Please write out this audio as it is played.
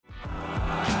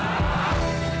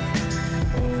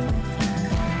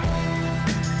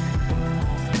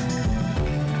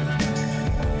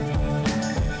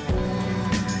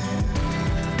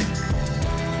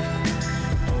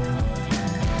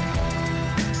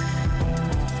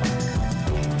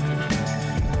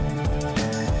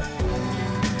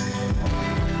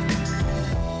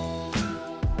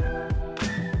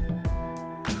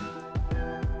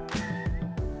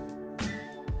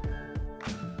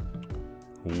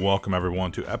Welcome,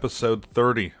 everyone, to episode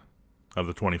 30 of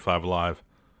the 25 Live.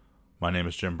 My name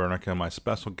is Jim Bernica. My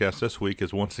special guest this week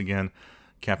is once again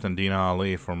Captain Dena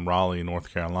Ali from Raleigh,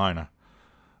 North Carolina.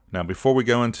 Now, before we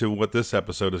go into what this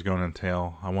episode is going to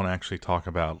entail, I want to actually talk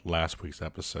about last week's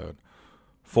episode.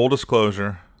 Full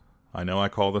disclosure, I know I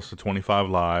call this the 25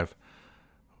 Live,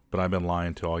 but I've been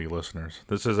lying to all you listeners.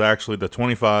 This is actually the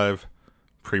 25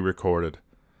 pre-recorded.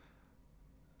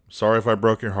 Sorry if I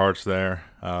broke your hearts there.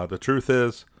 The truth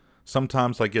is,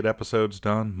 sometimes I get episodes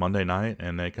done Monday night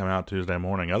and they come out Tuesday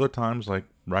morning. Other times, like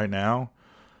right now,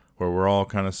 where we're all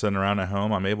kind of sitting around at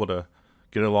home, I'm able to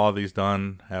get a lot of these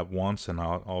done at once, and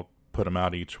I'll put them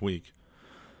out each week.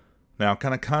 Now,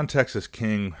 kind of context is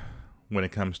king when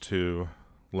it comes to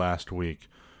last week.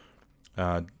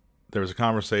 There was a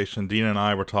conversation Dena and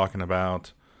I were talking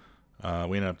about.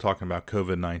 We ended up talking about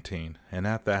COVID-19, and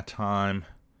at that time,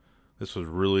 this was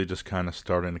really just kind of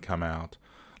starting to come out.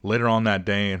 Later on that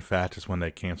day, in fact, is when they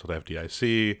canceled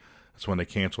FDIC. That's when they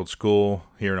canceled school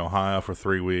here in Ohio for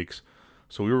 3 weeks.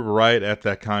 So we were right at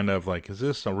that kind of like, is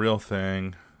this a real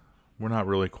thing? We're not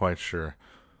really quite sure.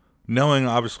 Knowing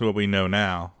obviously what we know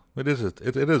now, it is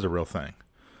a real thing.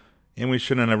 And we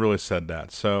shouldn't have really said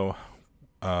that. So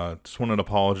just wanted to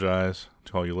apologize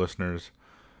to all you listeners.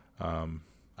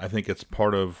 I think it's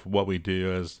part of what we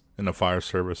do as in the fire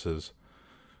services.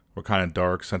 We're kind of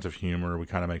dark, sense of humor. We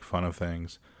kind of make fun of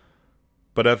things.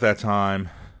 But at that time,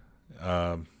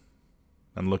 and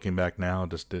looking back now,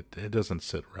 it doesn't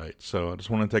sit right. So I just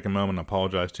want to take a moment and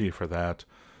apologize to you for that.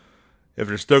 If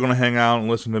you're still going to hang out and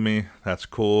listen to me, that's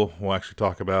cool. We'll actually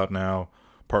talk about now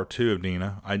part 2 of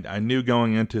Dena. I knew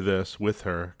going into this with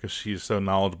her, because she's so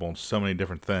knowledgeable in so many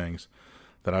different things,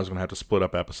 that I was going to have to split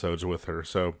up episodes with her.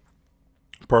 So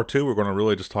part 2, we're going to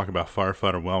really just talk about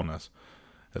firefighter wellness.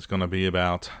 It's going to be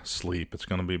about sleep. It's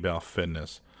going to be about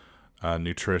fitness,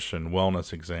 nutrition,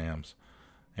 wellness exams,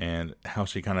 and how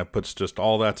she kind of puts just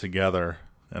all that together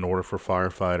in order for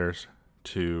firefighters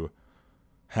to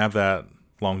have that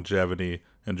longevity,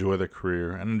 enjoy their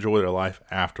career, and enjoy their life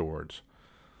afterwards.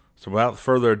 So without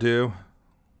further ado,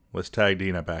 let's tag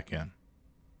Dena back in.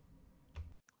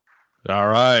 All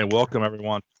right. Welcome,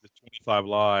 everyone, to the 25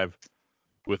 Live.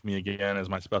 With me again is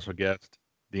my special guest,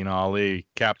 Dena Ali,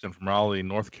 captain from Raleigh,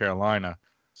 North Carolina.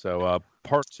 So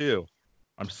part 2.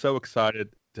 I'm so excited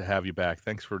to have you back.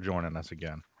 Thanks for joining us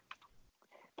again.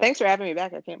 Thanks for having me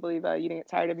back. I can't believe you didn't get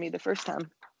tired of me the first time.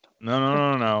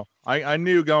 No. I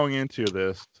knew going into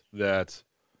this that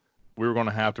we were going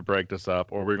to have to break this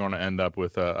up, or we were going to end up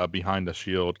with a behind the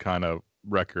shield kind of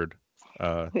record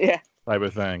type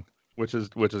of thing, which is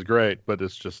great, but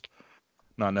it's just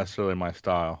not necessarily my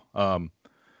style.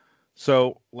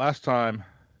 So last time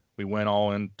we went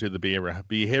all into the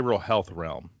behavioral health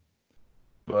realm,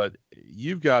 but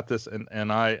you've got this,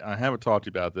 and I haven't talked to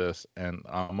you about this, and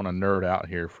I'm going to nerd out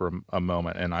here for a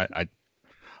moment, and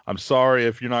I'm sorry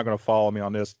if you're not going to follow me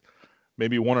on this.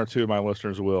 Maybe one or two of my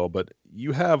listeners will, but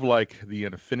you have like the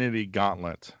Infinity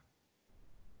Gauntlet.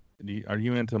 Are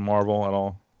you into Marvel at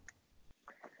all?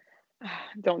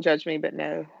 Don't judge me, but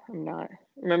no, I'm not.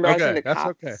 Remember, I was into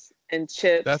cops and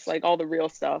chips, like all the real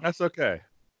stuff. That's okay.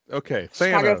 Okay,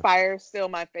 Chicago Fire is still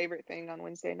my favorite thing on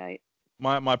Wednesday night.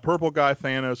 My purple guy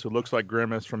Thanos, who looks like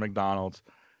Grimace from McDonald's,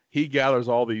 he gathers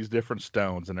all these different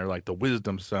stones, and they're like the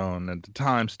Wisdom Stone and the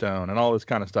Time Stone and all this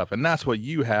kind of stuff. And that's what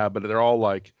you have, but they're all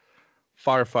like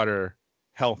firefighter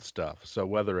health stuff. So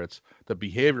whether it's the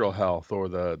behavioral health or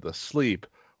the sleep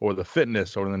or the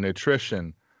fitness or the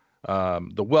nutrition,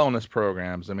 the wellness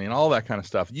programs, I mean, all that kind of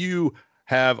stuff. You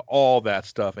have all that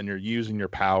stuff, and you're using your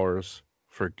powers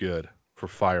for good, for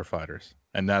firefighters.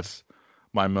 And that's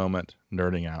my moment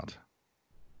nerding out.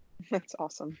 That's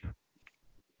awesome.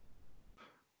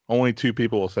 Only 2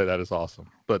 people will say that is awesome,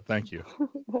 but thank you.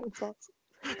 That's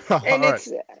awesome. And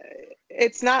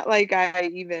it's not like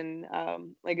I even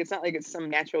it's not like it's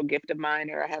some natural gift of mine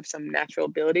or I have some natural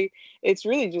ability. It's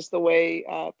really just the way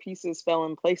pieces fell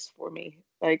in place for me.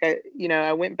 Like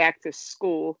I went back to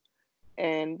school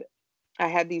and I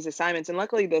had these assignments, and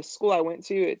luckily the school I went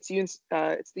to, it's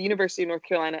the University of North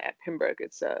Carolina at Pembroke.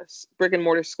 It's a brick and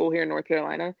mortar school here in North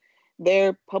Carolina.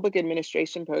 Their public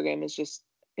administration program is just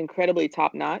incredibly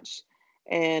top notch.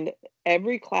 And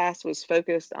every class was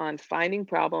focused on finding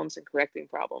problems and correcting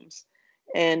problems.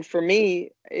 And for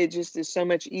me, it just is so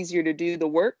much easier to do the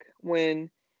work when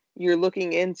you're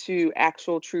looking into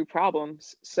actual true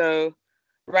problems. So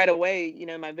right away,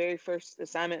 my very first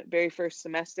assignment, very first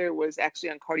semester was actually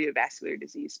on cardiovascular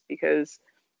disease, because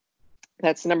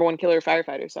that's the number one killer of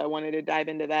firefighters. So I wanted to dive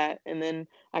into that. And then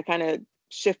I kind of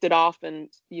shifted off and,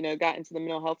 got into the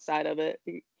mental health side of it,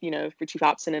 for Chief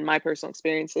Hobson and my personal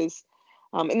experiences.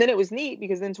 And then it was neat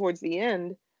because then towards the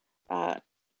end, uh,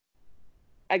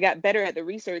 I got better at the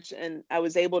research and I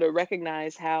was able to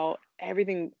recognize how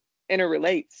everything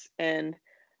interrelates. And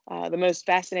the most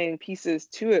fascinating pieces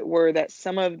to it were that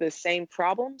some of the same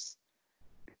problems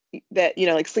that,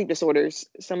 like sleep disorders,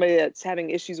 somebody that's having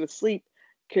issues with sleep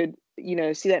could,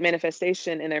 see that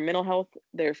manifestation in their mental health,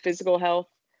 their physical health,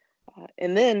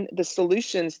 and then the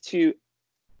solutions to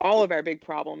all of our big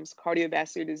problems: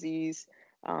 cardiovascular disease,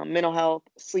 mental health,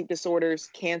 sleep disorders,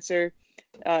 cancer.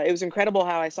 It was incredible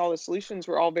how I saw the solutions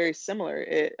were all very similar.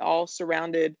 It all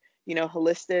surrounded,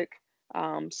 holistic,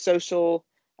 social,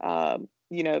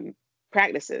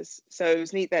 practices. So it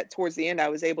was neat that towards the end I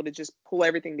was able to just pull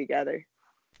everything together.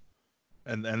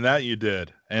 And that you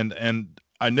did. And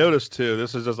I noticed too,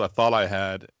 this is just a thought I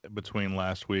had between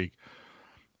last week.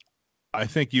 I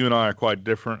think you and I are quite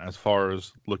different as far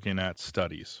as looking at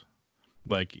studies.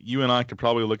 Like you and I could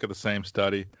probably look at the same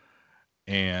study,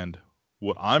 and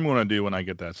what I'm going to do when I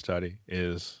get that study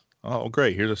is, oh,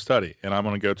 great, here's a study, and I'm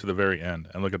going to go to the very end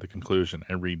and look at the conclusion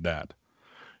and read that.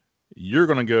 You're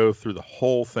going to go through the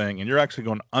whole thing, and you're actually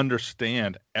going to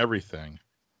understand everything,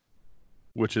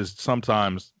 which is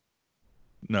sometimes,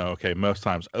 no, okay, most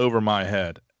times over my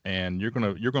head, and you're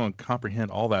going to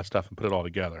comprehend all that stuff and put it all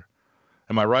together.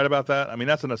 Am I right about that? I mean,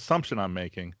 that's an assumption I'm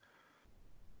making,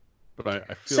 but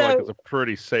I feel like it's a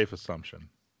pretty safe assumption.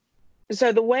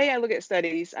 So the way I look at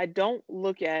studies, I don't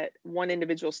look at one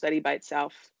individual study by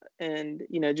itself and,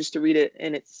 just to read it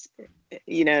in its,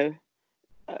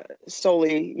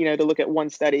 solely, to look at one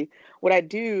study. What I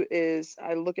do is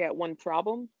I look at one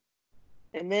problem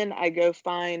and then I go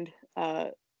find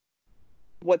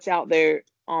what's out there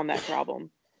on that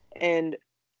problem. And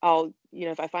I'll,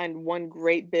 if I find one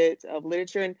great bit of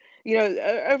literature, and,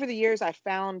 over the years, I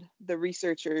found the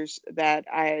researchers that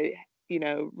I,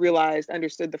 realized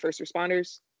understood the first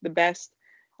responders the best,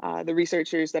 the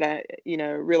researchers that I,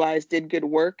 realized did good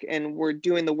work and were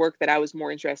doing the work that I was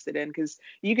more interested in. Because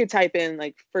you could type in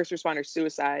like first responder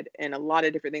suicide and a lot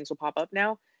of different things will pop up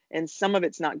now. And some of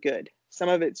it's not good. Some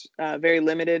of it's very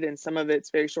limited and some of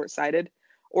it's very short-sighted.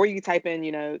 Or you type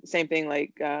in, same thing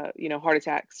like, heart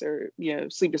attacks or,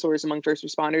 sleep disorders among first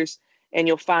responders, and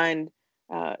you'll find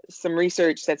some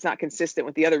research that's not consistent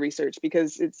with the other research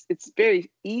because it's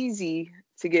very easy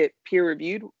to get peer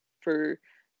reviewed for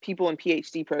people in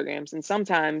PhD programs. And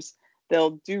sometimes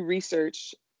they'll do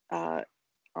research on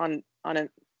an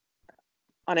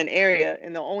area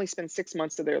and they'll only spend 6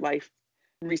 months of their life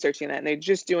researching that. And they're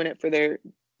just doing it for their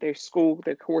school,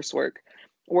 their coursework.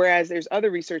 Whereas there's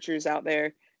other researchers out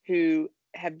there who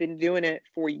have been doing it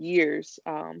for years,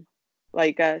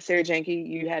 like Sarah Janke,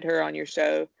 you had her on your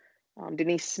show,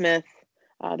 Denise Smith.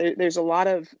 There's a lot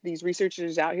of these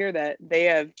researchers out here that they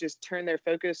have just turned their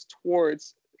focus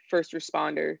towards first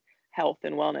responder health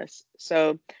and wellness.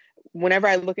 So whenever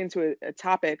I look into a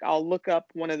topic, I'll look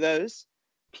up one of those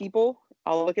people,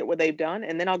 I'll look at what they've done,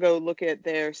 and then I'll go look at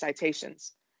their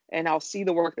citations and I'll see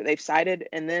the work that they've cited,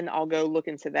 and then I'll go look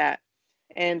into that.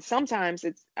 And sometimes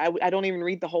I don't even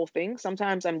read the whole thing.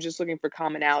 Sometimes I'm just looking for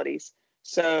commonalities.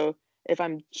 So if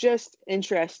I'm just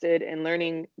interested in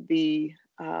learning the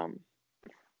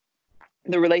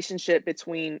relationship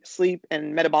between sleep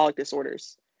and metabolic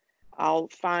disorders, I'll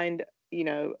find,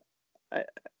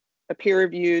 a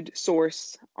peer-reviewed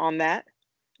source on that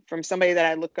from somebody that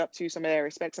I look up to, somebody I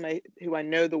respect, somebody who I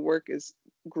know the work is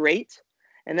great.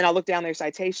 And then I'll look down their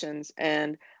citations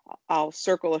and I'll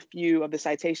circle a few of the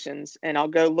citations and I'll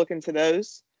go look into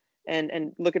those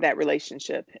and look at that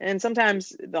relationship. And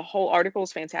sometimes the whole article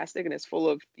is fantastic and it's full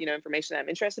of, information that I'm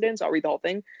interested in. So I'll read the whole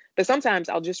thing. But sometimes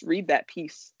I'll just read that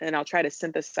piece and I'll try to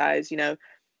synthesize,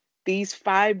 these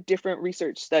 5 different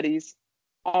research studies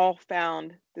all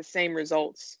found the same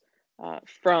results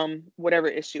from whatever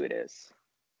issue it is,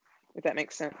 if that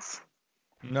makes sense.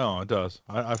 No, it does.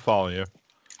 I follow you.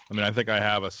 I mean, I think I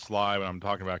have a slide when I'm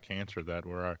talking about cancer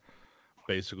where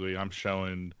basically I'm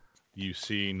showing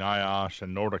UC, NIOSH,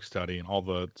 and Nordic study and all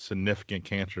the significant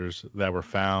cancers that were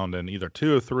found in either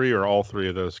 2 or 3 or all 3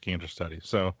 of those cancer studies.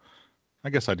 So I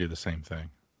guess I do the same thing.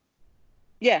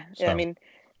 Yeah, I mean,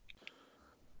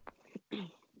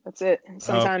 that's it.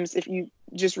 Sometimes if you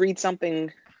just read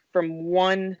something from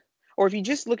one, or if you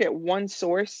just look at one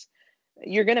source,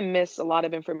 you're going to miss a lot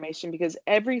of information because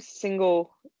every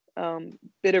single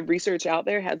bit of research out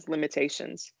there has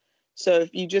limitations. So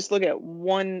if you just look at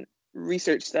one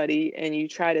research study and you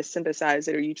try to synthesize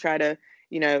it or you try to,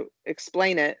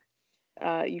 explain it,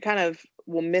 you kind of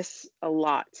will miss a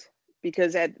lot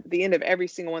because at the end of every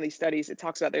single one of these studies, it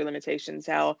talks about their limitations,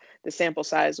 how the sample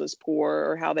size was poor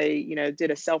or how they,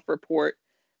 did a self-report.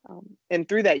 And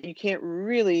through that, you can't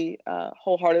really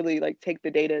wholeheartedly like take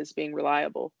the data as being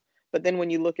reliable. But then when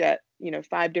you look at,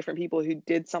 5 different people who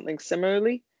did something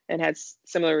similarly and had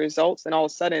similar results, then all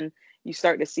of a sudden you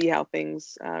start to see how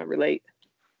things relate.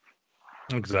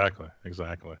 Exactly.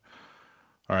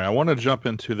 All right, I want to jump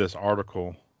into this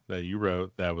article that you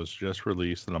wrote that was just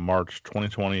released in the March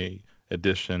 2020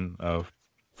 edition of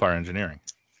Fire Engineering.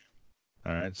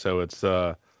 All right, so it's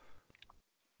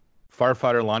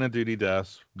Firefighter Line of Duty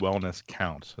Deaths Wellness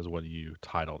Counts, is what you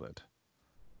titled it.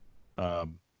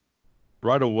 Um,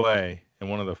 right away, in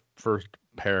one of the first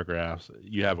paragraphs,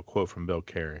 you have a quote from Bill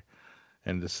Carey,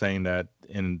 and it's saying that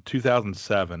in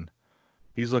 2007,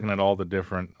 he's looking at all the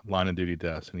different line of duty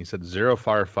deaths, and he said 0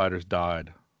 firefighters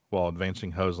died while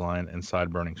advancing hose line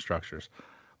inside burning structures.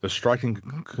 The striking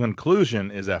conclusion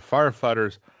is that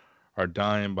firefighters are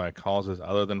dying by causes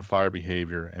other than fire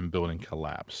behavior and building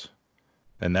collapse.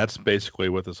 And that's basically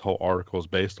what this whole article is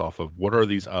based off of. What are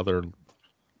these other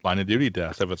line of duty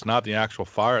deaths? If it's not the actual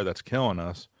fire that's killing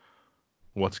us,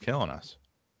 what's killing us?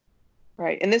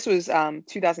 Right. And this was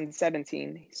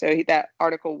 2017. So that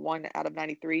article 1 out of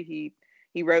 93,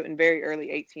 he wrote in very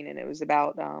early 18, and it was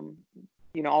about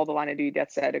all the line of duty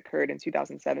deaths that had occurred in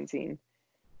 2017.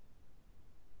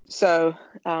 So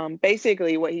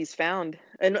basically what he's found,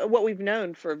 and what we've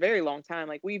known for a very long time,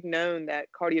 like we've known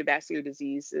that cardiovascular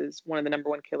disease is one of the number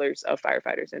one killers of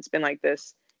firefighters. And it's been like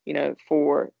this,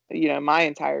 for, my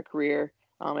entire career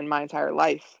and my entire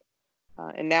life.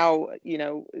 And now,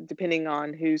 depending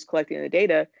on who's collecting the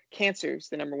data, cancer is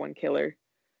the number one killer.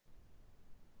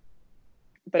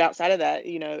 But outside of that,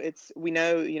 we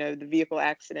know, the vehicle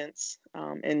accidents.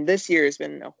 And this year has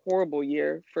been a horrible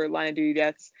year for line of duty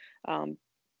deaths on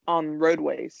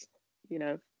roadways.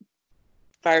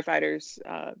 Firefighters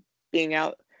being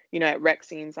out, at wreck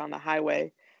scenes on the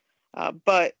highway.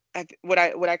 But what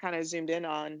I kind of zoomed in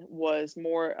on was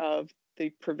more of the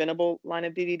preventable line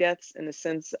of duty deaths in the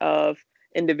sense of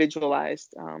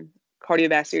individualized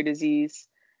cardiovascular disease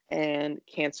and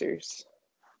cancers.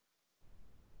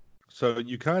 So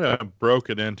you kind of broke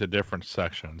it into different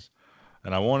sections,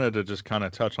 and I wanted to just kind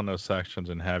of touch on those sections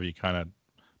and have you kind of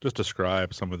just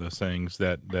describe some of the things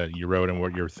that you wrote and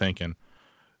what you're thinking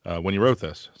when you wrote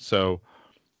this. So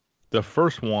the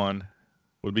first one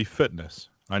would be fitness.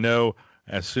 I know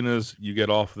as soon as you get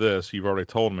off this, you've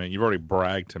already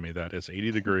bragged to me that it's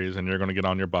 80 degrees and you're going to get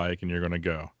on your bike and you're going to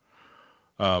go.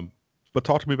 But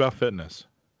talk to me about fitness.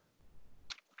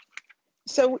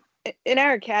 So in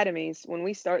our academies, when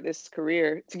we start this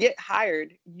career, to get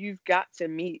hired, you've got to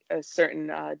meet a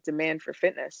certain demand for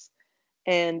fitness.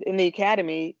 And in the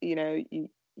academy,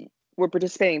 we're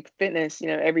participating in fitness,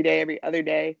 every day, every other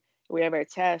day. We have our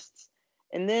tests.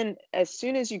 And then as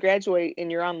soon as you graduate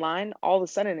and you're online, all of a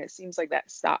sudden it seems like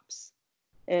that stops.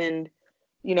 And,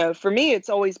 for me, it's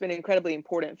always been incredibly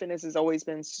important. Fitness has always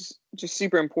been just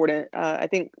super important. I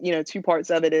think, 2 parts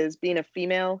of it is being a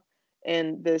female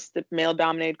in the male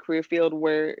dominated career field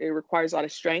where it requires a lot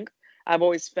of strength. I've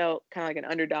always felt kind of like an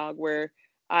underdog where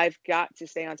I've got to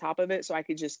stay on top of it so I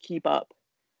could just keep up.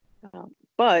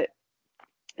 But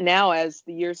now as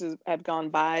the years have gone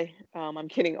by, I'm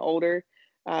getting older.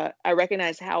 I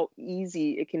recognize how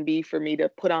easy it can be for me to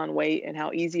put on weight and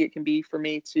how easy it can be for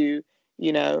me to,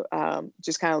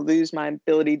 just kind of lose my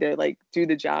ability to like do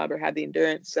the job or have the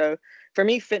endurance. So for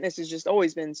me, fitness has just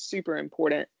always been super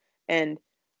important. And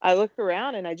I look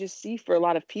around and I just see for a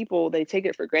lot of people, they take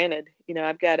it for granted.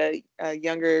 I've got a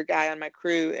younger guy on my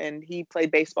crew and he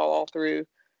played baseball all through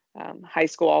high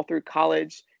school, all through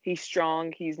college. He's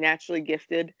strong. He's naturally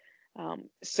gifted.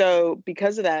 So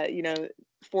because of that,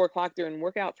 4 o'clock during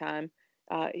workout time,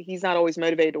 he's not always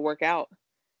motivated to work out.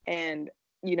 And,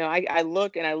 I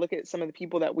look at some of the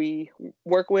people that we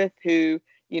work with who,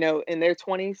 in their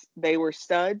 20s, they were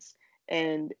studs.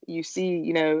 And you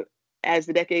see, as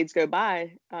the decades go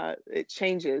by, it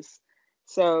changes.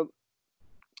 So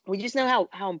we just know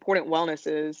how important wellness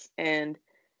is. And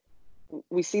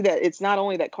we see that it's not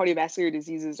only that cardiovascular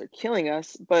diseases are killing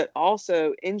us, but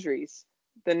also injuries.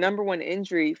 The number one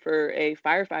injury for a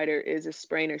firefighter is a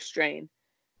sprain or strain.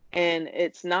 And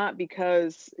it's not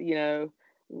because,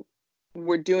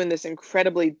 we're doing this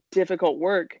incredibly difficult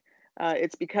work.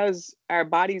 It's because our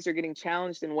bodies are getting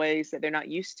challenged in ways that they're not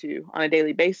used to on a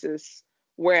daily basis.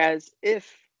 Whereas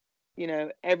if,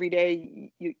 every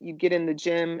day you get in the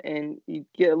gym and you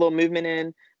get a little movement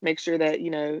in, make sure that,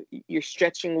 you're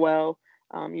stretching well,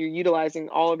 you're utilizing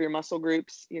all of your muscle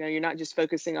groups, you're not just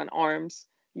focusing on arms,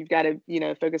 you've got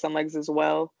to, focus on legs as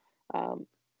well.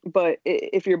 But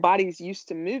if your body's used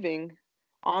to moving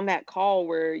on that call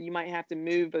where you might have to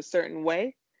move a certain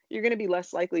way, you're going to be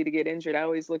less likely to get injured. I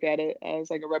always look at it as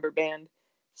like a rubber band.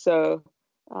 So,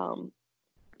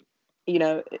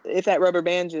 if that rubber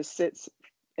band just sits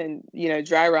and,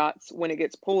 dry rots, when it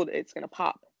gets pulled, it's going to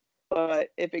pop. But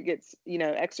if it gets,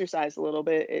 exercised a little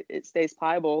bit, it stays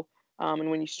pliable. And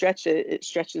when you stretch it, it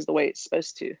stretches the way it's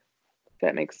supposed to. If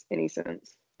that makes any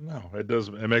sense. No, it does.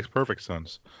 It makes perfect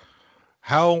sense.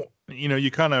 How,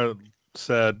 you kind of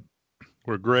said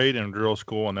we're great in drill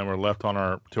school and then we're left to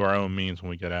our own means when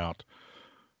we get out.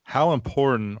 How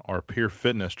important are peer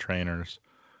fitness trainers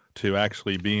to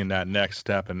actually being that next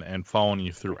step and following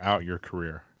you throughout your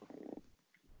career?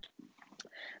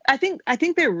 I think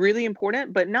they're really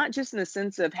important, but not just in the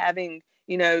sense of having,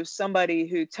 somebody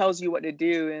who tells you what to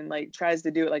do and like tries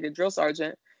to do it like a drill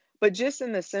sergeant, but just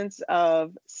in the sense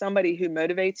of somebody who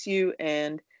motivates you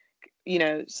and,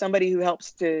 somebody who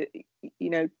helps to,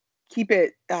 keep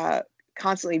it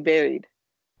constantly varied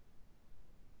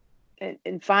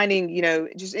and finding,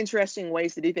 just interesting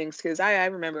ways to do things. Because I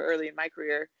remember early in my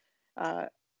career,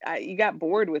 you got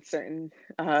bored with certain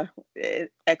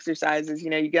exercises. You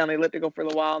get on the elliptical for a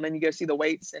little while, and then you go see the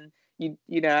weights. And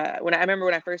when I remember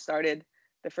when I first started,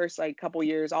 the first like couple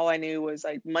years, all I knew was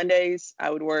like Mondays I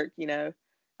would work,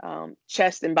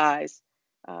 chest and buys.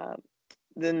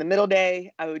 Then the middle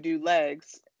day I would do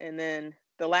legs, and then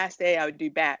the last day I would do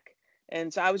back.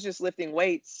 And so I was just lifting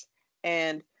weights,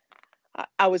 and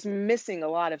I was missing a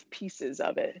lot of pieces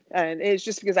of it. And it's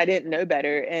just because I didn't know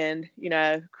better. And,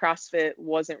 CrossFit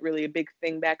wasn't really a big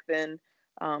thing back then.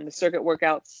 The circuit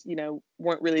workouts,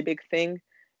 weren't really a big thing.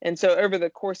 And so over the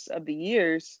course of the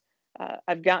years,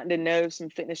 I've gotten to know some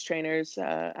fitness trainers.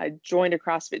 I joined a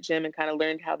CrossFit gym and kind of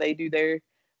learned how they do their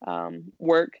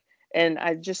work. And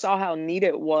I just saw how neat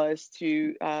it was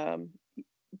to,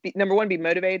 number one, be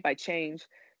motivated by change.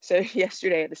 So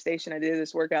yesterday at the station, I did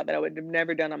this workout that I would have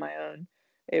never done on my own.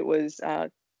 It was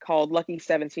called Lucky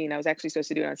 17. I was actually supposed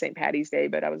to do it on St. Patty's Day,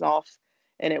 but I was off.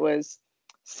 And it was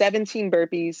 17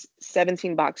 burpees,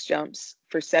 17 box jumps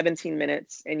for 17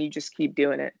 minutes, and you just keep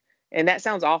doing it. And that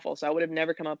sounds awful, so I would have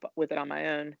never come up with it on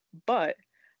my own. But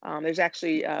there's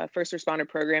actually first responder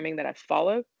programming that I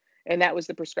follow, and that was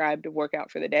the prescribed workout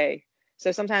for the day.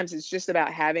 So sometimes it's just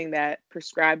about having that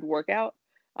prescribed workout.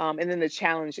 And then the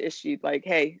challenge issued, like,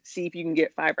 hey, see if you can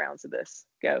get 5 rounds of this.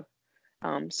 Go.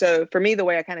 So for me, the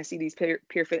way I kind of see these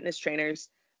peer fitness trainers,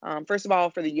 first of all,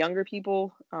 for the younger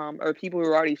people or people who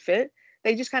are already fit,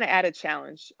 they just kind of add a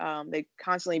challenge. They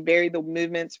constantly vary the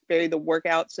movements, vary the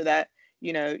workouts so that,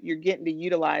 you're getting to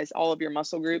utilize all of your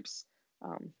muscle groups.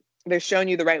 They're showing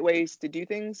you the right ways to do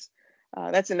things.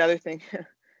 That's another thing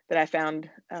that I found.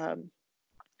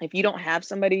 If you don't have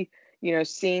somebody,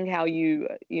 seeing how you,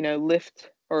 lift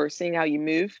or seeing how you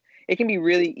move, it can be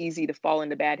really easy to fall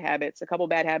into bad habits. A couple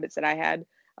bad habits that I had,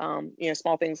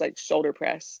 small things like shoulder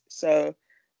press. So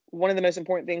one of the most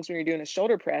important things when you're doing a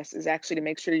shoulder press is actually to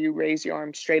make sure you raise your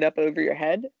arm straight up over your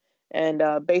head. And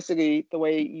basically the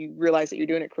way you realize that you're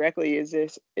doing it correctly is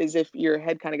if your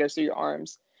head kind of goes through your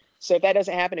arms. So if that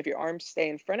doesn't happen, if your arms stay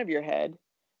in front of your head,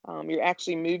 you're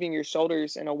actually moving your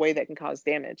shoulders in a way that can cause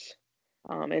damage.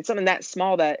 And something that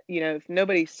small that, if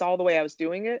nobody saw the way I was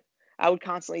doing it, I would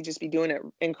constantly just be doing it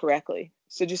incorrectly.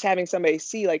 So just having somebody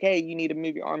see like, hey, you need to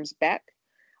move your arms back.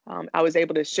 I was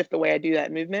able to shift the way I do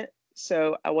that movement,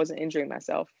 so I wasn't injuring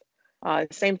myself.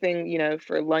 Same thing,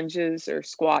 for lunges or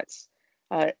squats.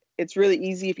 It's really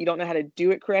easy if you don't know how to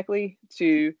do it correctly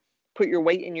to put your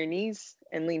weight in your knees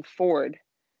and lean forward.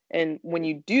 And when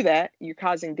you do that, you're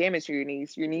causing damage to your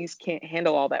knees. Your knees can't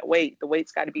handle all that weight. The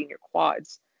weight's got to be in your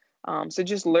quads. So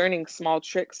just learning small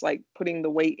tricks like putting the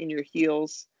weight in your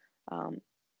heels,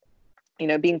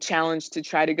 being challenged to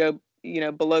try to go,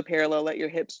 below parallel, let your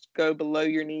hips go below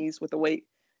your knees with the weight,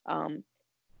 in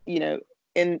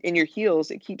your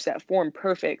heels. It keeps that form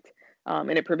perfect,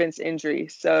 and it prevents injury.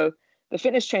 So the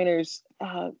fitness trainers,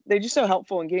 they're just so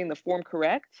helpful in getting the form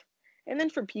correct. And then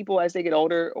for people as they get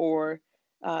older or,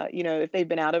 if they've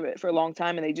been out of it for a long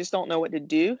time and they just don't know what to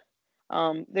do,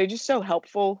 they're just so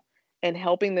helpful and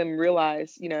helping them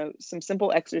realize, some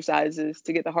simple exercises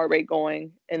to get the heart rate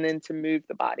going and then to move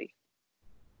the body.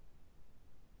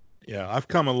 Yeah, I've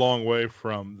come a long way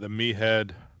from the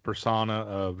meathead persona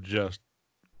of just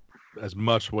as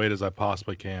much weight as I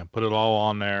possibly can. Put it all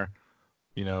on there,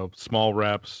 small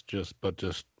reps, just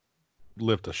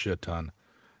lift a shit ton.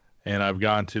 And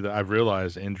I've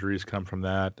realized injuries come from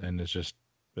that, and it's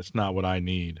not what I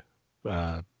need,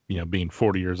 being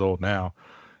 40 years old now.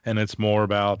 And it's more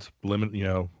about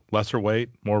lesser weight,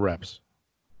 more reps,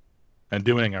 and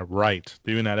doing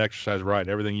that exercise right.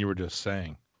 Everything you were just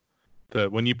saying.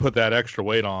 That when you put that extra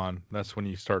weight on, that's when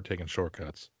you start taking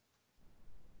shortcuts.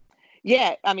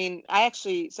 Yeah, I mean, I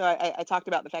talked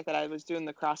about the fact that I was doing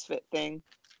the CrossFit thing.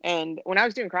 And when I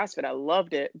was doing CrossFit, I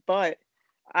loved it, but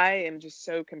I am just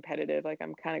so competitive. Like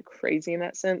I'm kind of crazy in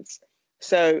that sense.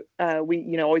 So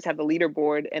we, always have the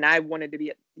leaderboard, and I wanted to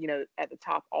be at the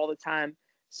top all the time.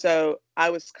 So I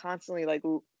was constantly like,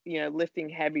 lifting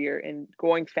heavier and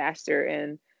going faster,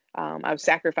 and I was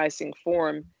sacrificing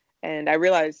form. And I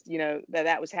realized,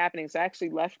 that was happening. So I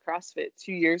actually left CrossFit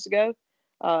 2 years ago.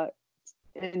 Uh,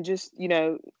 and just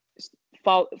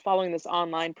following this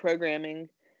online programming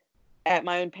at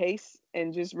my own pace,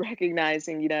 and just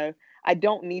recognizing I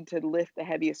don't need to lift the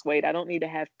heaviest weight, I don't need to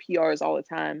have PRs all the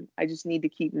time, I just need to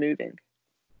keep moving.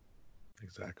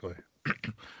 Exactly.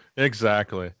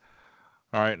 Exactly.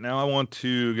 All right, now I want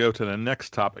to go to the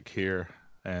next topic here,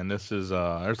 and this is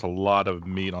there's a lot of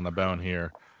meat on the bone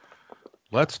here.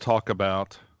 Let's talk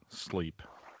about sleep.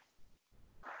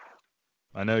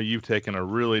 I know you've taken a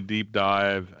really deep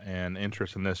dive and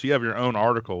interest in this. You have your own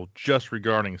article just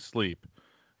regarding sleep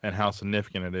and how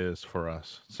significant it is for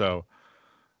us. So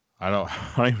I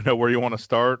don't even know where you want to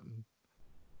start,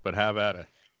 but have at it.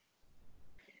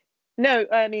 No,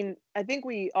 I mean, I think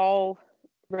we all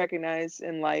recognize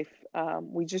in life,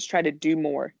 we just try to do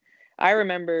more. I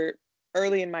remember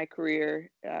early in my career,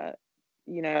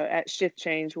 at shift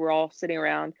change, we're all sitting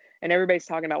around and everybody's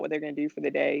talking about what they're going to do for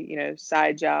the day,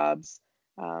 side jobs.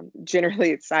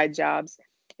 Generally, it's side jobs,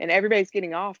 and everybody's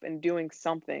getting off and doing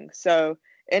something. So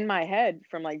in my head,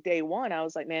 from like day one, I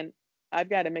was like, man, I've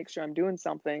got to make sure I'm doing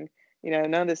something,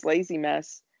 none of this lazy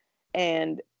mess.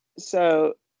 And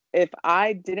so if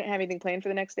I didn't have anything planned for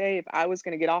the next day, if I was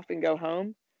going to get off and go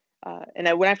home,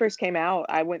 when I first came out,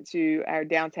 I went to our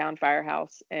downtown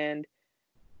firehouse, and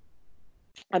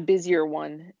a busier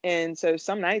one. And so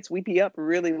some nights we'd be up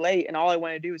really late, and all I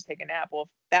wanted to do was take a nap. Well, if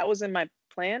that was in my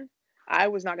plan, I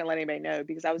was not going to let anybody know,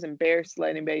 because I was embarrassed to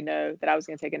let anybody know that I was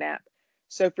going to take a nap.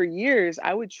 So for years,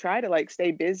 I would try to like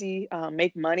stay busy,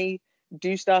 make money,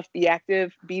 do stuff, be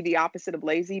active, be the opposite of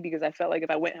lazy, because I felt like if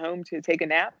I went home to take a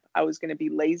nap, I was going to be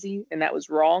lazy, and that was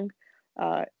wrong.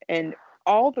 And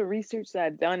all the research that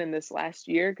I've done in this last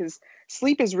year, because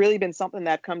sleep has really been something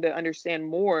that I've come to understand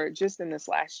more just in this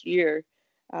last year.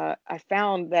 I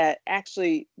found that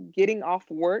actually getting off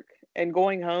work and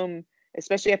going home,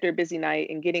 especially after a busy night,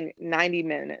 and getting 90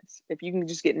 minutes, if you can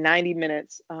just get 90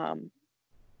 minutes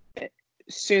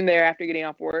soon thereafter getting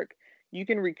off work, you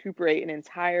can recuperate an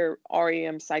entire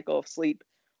REM cycle of sleep,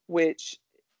 which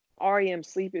REM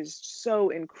sleep is so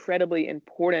incredibly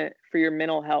important for your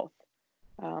mental health.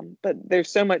 But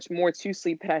there's so much more to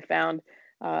sleep that I found.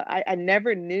 I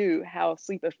never knew how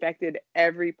sleep affected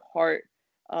every part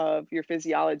of your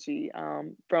physiology,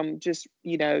 from just,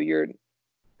 your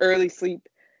early sleep,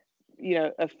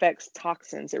 affects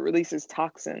toxins. It releases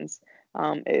toxins.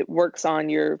 It works on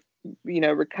your,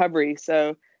 recovery.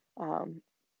 So,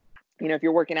 if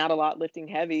you're working out a lot, lifting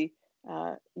heavy,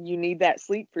 you need that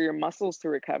sleep for your muscles to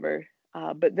recover.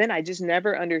 But then I just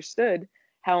never understood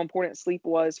how important sleep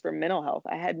was for mental health.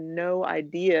 I had no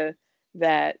idea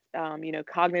that,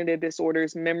 cognitive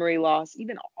disorders, memory loss,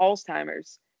 even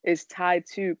Alzheimer's is tied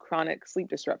to chronic sleep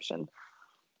disruption.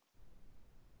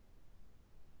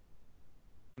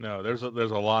 No, there's a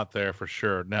lot there for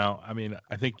sure. Now, I mean,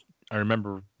 I think I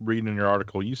remember reading in your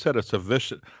article, you said a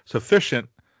sufficient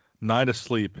night of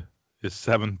sleep is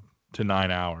 7 to 9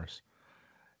 hours.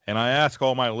 And I ask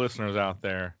all my listeners out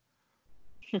there,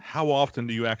 how often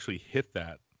do you actually hit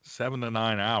that 7 to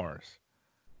 9 hours?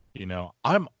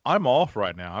 I'm off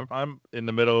right now. I'm in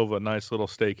the middle of a nice little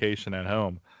staycation at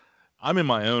home. I'm in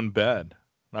my own bed.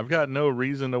 I've got no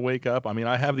reason to wake up. I mean,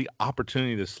 I have the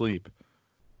opportunity to sleep.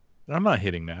 And I'm not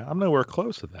hitting that. I'm nowhere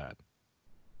close to that.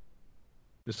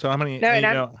 So how many, No, and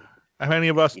how many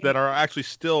of us that are actually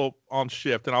still on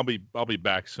shift, and I'll be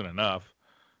back soon enough,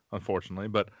 unfortunately.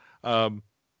 But I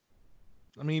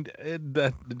mean,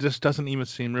 that just doesn't even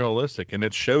seem realistic, and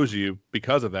it shows you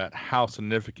because of that how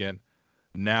significant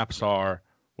naps are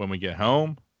when we get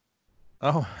home.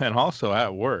 Oh, and also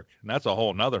at work, and that's a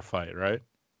whole nother fight, right?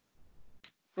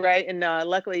 right. And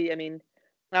luckily, I mean,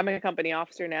 I'm a company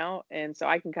officer now, and so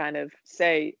I can kind of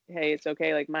say, hey, it's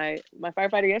okay. Like my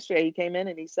firefighter yesterday, he came in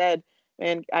and he said,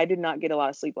 man, I did not get a lot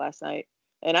of sleep last night.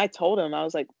 And I told him, I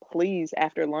was like, please,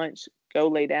 after lunch, go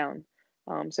lay down.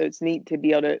 So it's neat to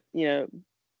be able to,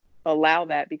 allow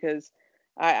that, because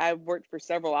I've worked for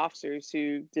several officers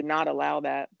who did not allow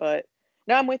that. But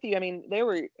no, I'm with you. I mean, they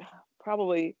were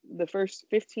probably the first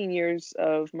 15 years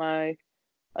of my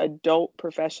adult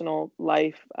professional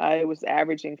life, I was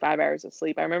averaging 5 hours of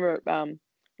sleep. I remember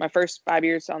my first 5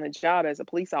 years on the job as a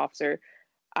police officer,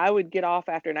 I would get off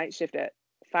after night shift at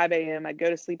 5 a.m. I'd go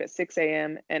to sleep at 6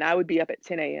 a.m. and I would be up at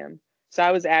 10 a.m. So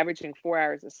I was averaging 4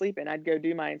 hours of sleep, and I'd go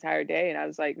do my entire day. And I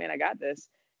was like, man, I got this.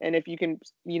 And if you can,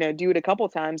 do it a couple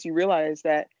times, you realize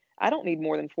that I don't need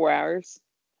more than 4 hours.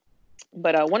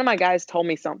 But one of my guys told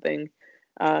me something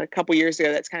a couple years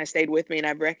ago that's kind of stayed with me, and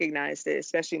I've recognized it,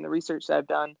 especially in the research that I've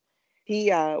done. He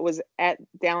was at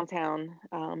downtown,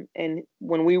 and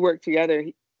when we worked together,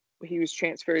 he was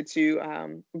transferred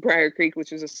to Briar Creek,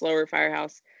 which is a slower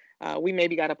firehouse. We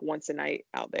maybe got up once a night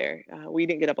out there. We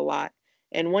didn't get up a lot.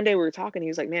 And one day we were talking, he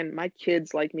was like, man, my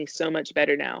kids like me so much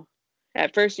better now.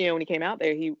 At first, when he came out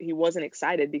there, he wasn't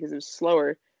excited because it was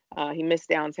slower. He missed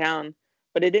downtown,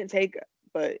 but it didn't take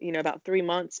about 3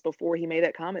 months before he made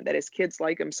that comment that his kids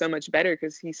like him so much better,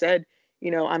 because he said,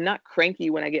 I'm not cranky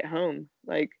when I get home.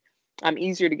 Like, I'm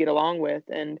easier to get along with.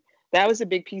 And that was a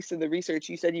big piece of the research.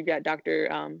 You said you've got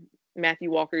Dr. Matthew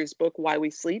Walker's book, Why We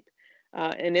Sleep.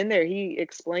 And in there, he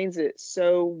explains it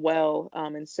so well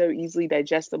and so easily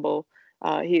digestible.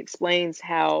 He explains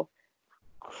how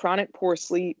chronic poor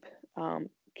sleep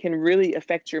can really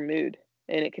affect your mood,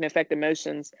 and it can affect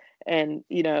emotions. And,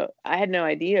 I had no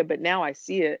idea, but now I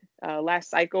see it. Last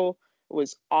cycle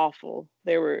was awful.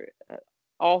 There were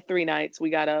all 3 nights we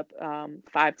got up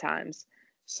 5 times.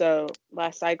 So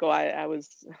last cycle I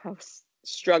was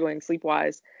struggling sleep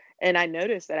wise, and I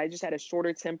noticed that I just had a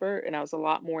shorter temper and I was a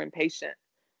lot more impatient.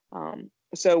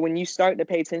 So when you start to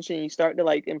pay attention, you start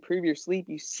to improve your sleep,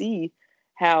 you see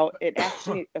how it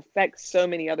actually affects so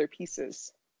many other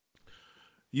pieces.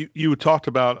 You talked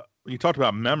about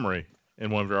memory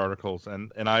in one of your articles,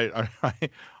 and I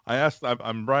asked,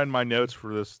 I'm writing my notes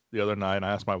for this the other night, and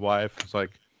I asked my wife, it's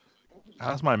like,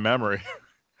 how's my memory?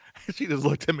 She just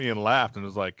looked at me and laughed and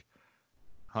was like,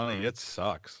 honey, it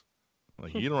sucks.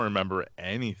 Like, you don't remember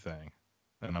anything.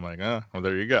 And I'm like, well,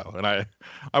 there you go. And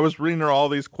I was reading her all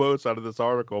these quotes out of this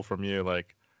article from you,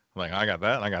 like I got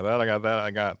that, I got that, I got that,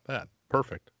 I got that.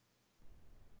 Perfect.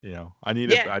 I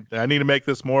need I need to make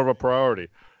this more of a priority,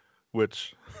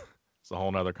 which is a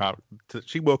whole nother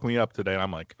she woke me up today, and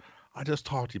I'm like, I just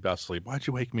talked to you about sleep. Why'd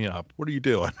you wake me up? What are you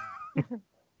doing?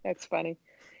 That's funny.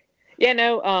 Yeah,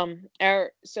 no,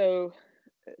 so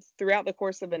throughout the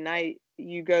course of a night,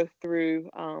 you go through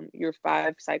your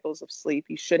 5 cycles of sleep.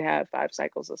 You should have 5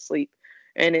 cycles of sleep.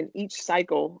 And in each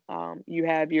cycle, you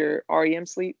have your REM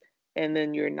sleep and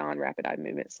then your non-rapid eye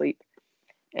movement sleep.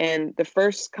 And the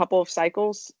first couple of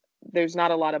cycles, there's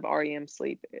not a lot of REM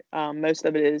sleep. Most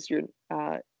of it is your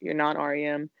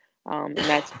non-REM. And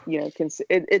that's,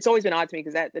 it's always been odd to me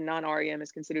because the non-REM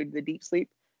is considered the deep sleep.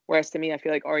 Whereas to me, I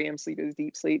feel like REM sleep is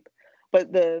deep sleep.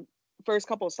 But the first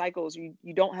couple of cycles,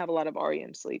 you don't have a lot of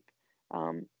REM sleep.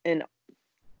 And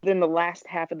then the last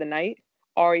half of the night,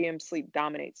 REM sleep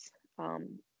dominates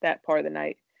that part of the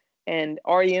night. And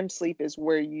REM sleep is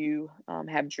where you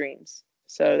have dreams.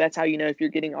 So that's how you know if you're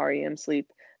getting REM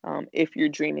sleep, if you're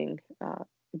dreaming.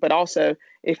 But also,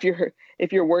 if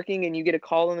you're working and you get a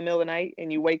call in the middle of the night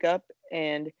and you wake up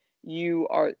and you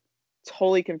are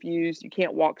totally confused, you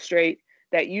can't walk straight,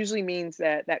 that usually means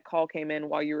that call came in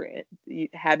while you were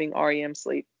having REM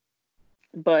sleep.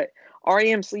 But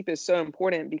REM sleep is so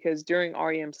important because during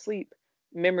REM sleep,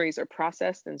 memories are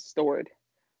processed and stored.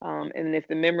 And if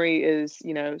the memory is,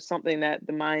 something that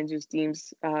the mind just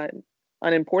deems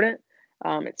unimportant,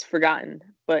 it's forgotten.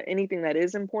 But anything that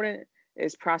is important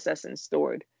is processed and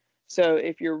stored. So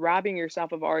if you're robbing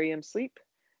yourself of REM sleep,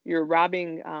 you're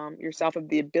robbing yourself of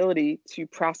the ability to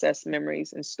process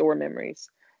memories and store memories.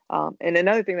 And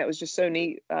another thing that was just so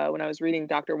neat when I was reading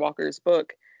Dr. Walker's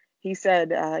book, he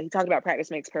said, he talked about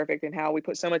practice makes perfect and how we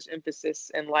put so much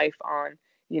emphasis in life on,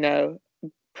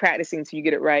 practicing so you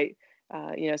get it right.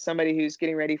 Somebody who's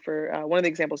getting ready for, one of the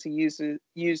examples he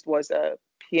used was a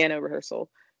piano rehearsal.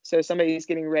 So somebody who's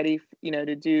getting ready,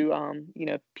 to do,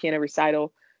 piano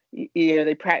recital,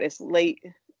 they practice late,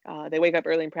 they wake up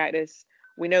early and practice.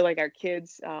 We know like our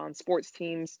kids on sports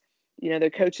teams,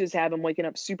 their coaches have them waking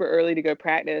up super early to go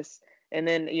practice. And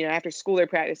then, after school, they're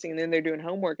practicing and then they're doing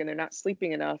homework and they're not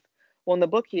sleeping enough. Well, in the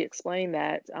book, he explained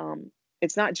that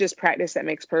it's not just practice that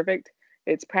makes perfect.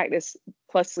 It's practice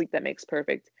plus sleep that makes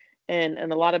perfect. And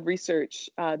a lot of research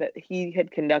that he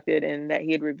had conducted and that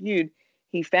he had reviewed,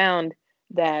 he found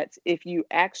that if you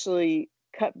actually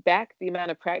cut back the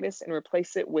amount of practice and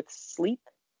replace it with sleep,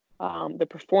 the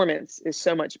performance is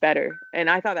so much better. And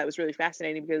I thought that was really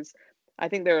fascinating because I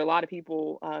think there are a lot of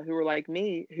people who are like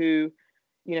me who,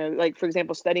 like, for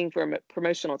example, studying for a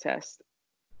promotional test.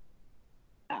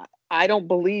 I don't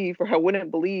believe, or I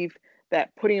wouldn't believe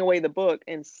that putting away the book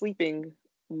and sleeping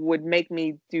would make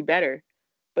me do better.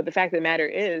 But the fact of the matter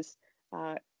is,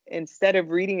 instead of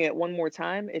reading it one more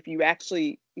time, if you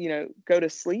actually, go to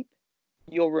sleep,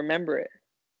 you'll remember it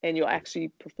and you'll actually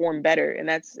perform better. And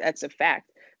that's a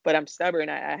fact. But I'm stubborn.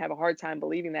 I have a hard time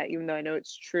believing that, even though I know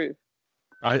it's true.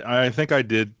 I think I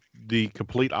did the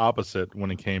complete opposite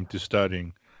when it came to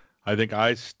studying. I think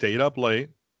I stayed up late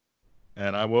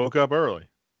and I woke up early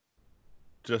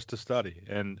just to study,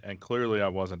 and clearly I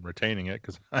wasn't retaining it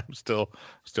because I'm still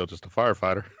just a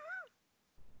firefighter.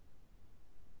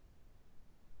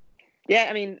 Yeah,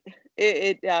 I mean,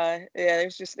 yeah,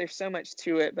 there's so much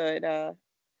to it, but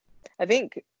I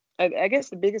think I guess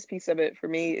the biggest piece of it for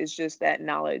me is just that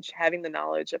knowledge, having the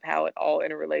knowledge of how it all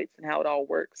interrelates and how it all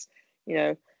works. You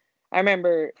know, I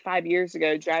remember 5 years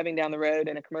ago driving down the road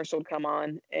and a commercial would come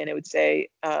on and it would say,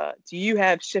 "Do you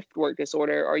have shift work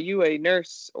disorder? Are you a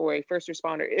nurse or a first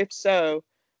responder? If so,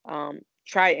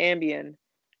 try Ambien."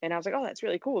 And I was like, "Oh, that's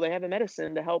really cool. They have a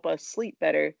medicine to help us sleep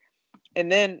better." And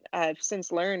then I've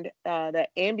since learned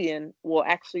that Ambien will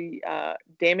actually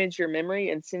damage your memory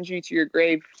and send you to your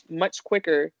grave much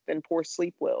quicker than poor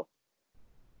sleep will.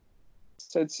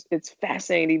 So it's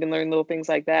fascinating to even learn little things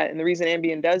like that. And the reason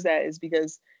Ambien does that is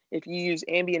because if you use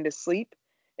Ambien to sleep,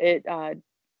 it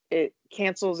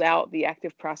cancels out the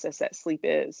active process that sleep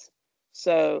is.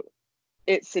 So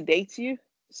it sedates you,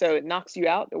 so it knocks you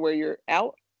out to where you're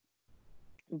out.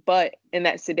 But in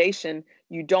that sedation,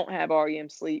 you don't have REM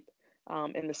sleep,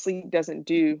 and the sleep doesn't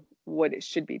do what it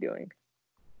should be doing.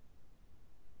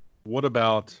 What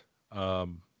about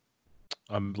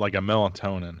like a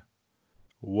melatonin?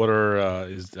 What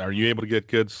are you able to get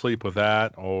good sleep with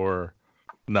that, or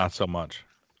not so much?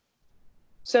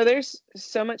 So there's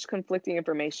so much conflicting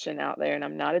information out there, and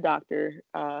I'm not a doctor,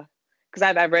 because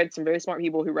I've read some very smart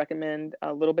people who recommend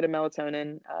a little bit of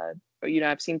melatonin.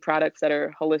 I've seen products that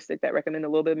are holistic that recommend a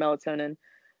little bit of melatonin.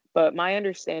 But my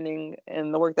understanding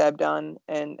and the work that I've done,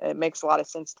 and it makes a lot of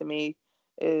sense to me,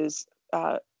 is,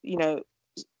 you know,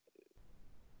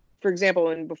 for example,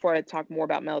 and before I talk more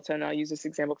about melatonin, I'll use this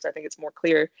example because I think it's more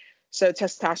clear. So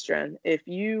testosterone, if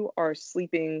you are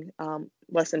sleeping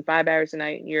less than 5 hours a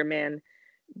night and you're a man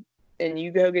and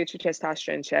you go get your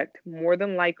testosterone checked, more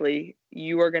than likely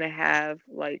you are going to have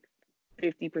like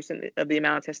 50% of the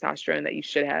amount of testosterone that you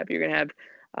should have. You're going to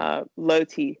have low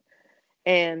T.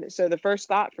 And so the first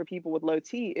thought for people with low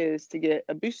T is to get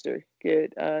a booster,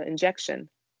 get injection.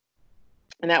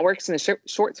 And that works in the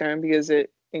short term because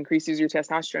it increases your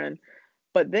testosterone.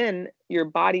 But then your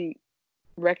body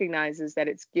recognizes that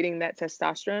it's getting that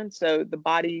testosterone, so the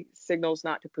body signals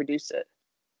not to produce it.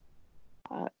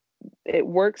 It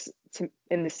works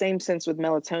in the same sense with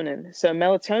melatonin. So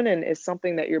melatonin is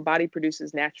something that your body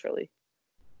produces naturally.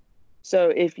 So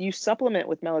if you supplement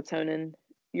with melatonin,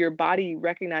 your body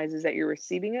recognizes that you're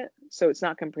receiving it, so it's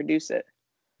not going to produce it.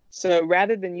 So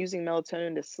rather than using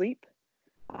melatonin to sleep,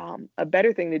 a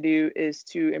better thing to do is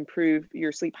to improve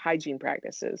your sleep hygiene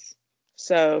practices.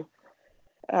 So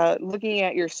looking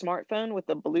at your smartphone with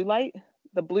the blue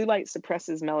light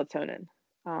suppresses melatonin.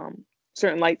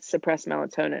 Certain lights suppress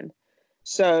melatonin.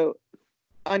 So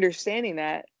understanding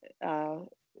that, now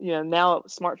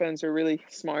smartphones are really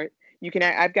smart.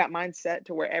 I've got mine set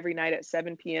to where every night at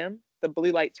 7 p.m. the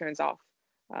blue light turns off.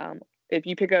 If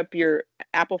you pick up your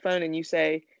Apple phone and you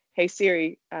say, "Hey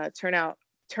Siri, turn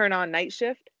on night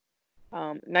shift,"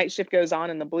 night shift goes on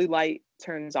and the blue light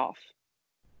turns off.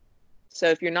 So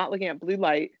if you're not looking at blue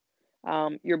light,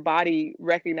 your body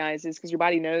recognizes, because your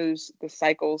body knows the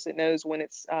cycles. It knows when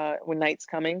when night's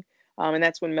coming, and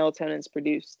that's when melatonin is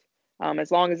produced.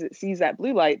 As long as it sees that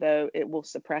blue light, though, it will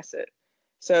suppress it.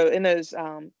 So in those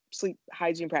sleep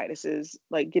hygiene practices,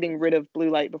 like getting rid of blue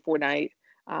light before night,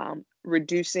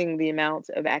 reducing the amount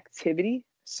of activity.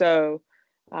 So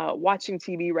watching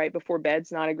TV right before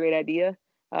bed's not a great idea.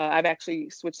 I've actually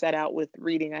switched that out with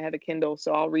reading. I have a Kindle,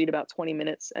 so I'll read about 20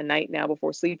 minutes a night now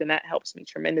before sleep, and that helps me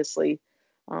tremendously.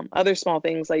 Other small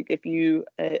things, like if you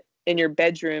in your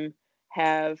bedroom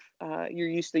you're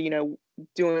used to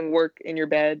doing work in your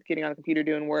bed, getting on a computer,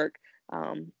 doing work,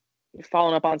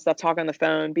 following up on stuff, talking on the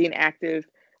phone, being active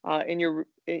in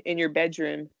your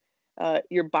bedroom.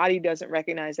 Your body doesn't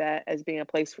recognize that as being a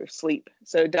place for sleep.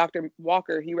 So Dr.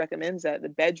 Walker, he recommends that the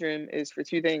bedroom is for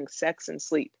two things: sex and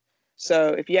sleep. So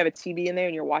if you have a TV in there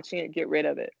and you're watching it, get rid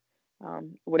of it.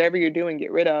 Whatever you're doing,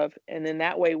 get rid of. And then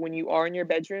that way, when you are in your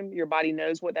bedroom, your body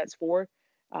knows what that's for.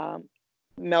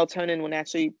 Melatonin will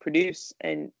naturally produce,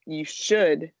 and you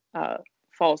should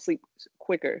fall asleep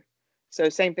quicker. So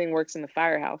same thing works in the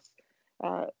firehouse.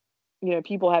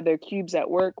 People have their cubes at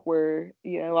work where,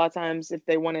 a lot of times if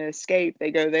they want to escape,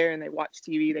 they go there and they watch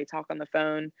TV, they talk on the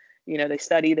phone, they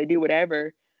study, they do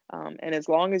whatever. And as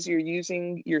long as you're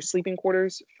using your sleeping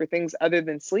quarters for things other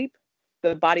than sleep,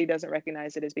 the body doesn't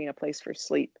recognize it as being a place for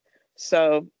sleep.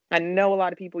 So I know a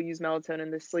lot of people use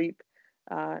melatonin to sleep.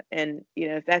 And,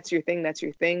 if that's your thing, that's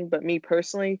your thing. But me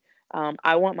personally,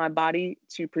 I want my body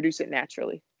to produce it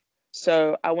naturally.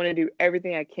 So I want to do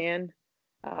everything I can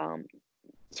um,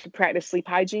 to practice sleep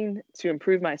hygiene to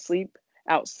improve my sleep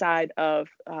outside of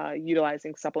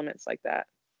utilizing supplements like that.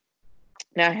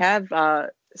 Now, I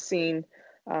have seen,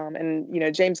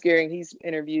 and James Gearing, he's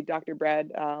interviewed Dr.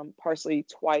 Brad Parsley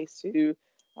twice, who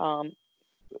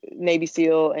Navy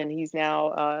SEAL, and he's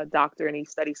now a doctor and he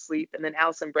studies sleep. And then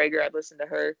Allison Brager, I've listened to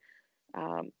her,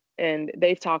 and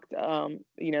they've talked,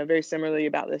 very similarly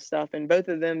about this stuff. And both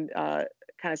of them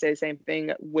kind of say the same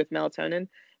thing with melatonin.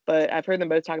 But I've heard them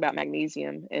both talk about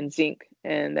magnesium and zinc,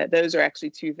 and that those are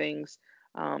actually two things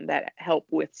that help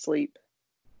with sleep.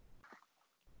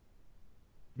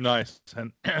 Nice.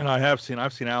 And I've seen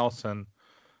Allison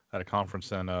at a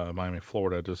conference in Miami,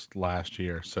 Florida just last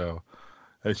year. So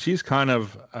she's kind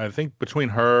of, I think between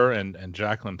her and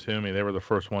Jacqueline Toomey, they were the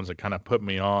first ones that kind of put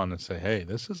me on and say, hey,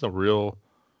 this is a real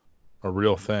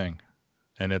thing.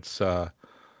 And it's,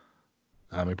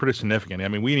 pretty significant. I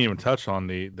mean, we didn't even touch on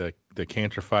the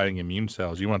cancer fighting immune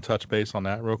cells. You want to touch base on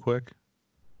that real quick?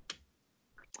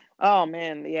 Oh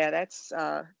man, yeah, that's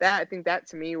that. I think that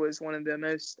to me was one of the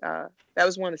most. That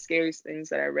was one of the scariest things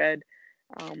that I read.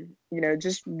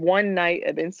 Just one night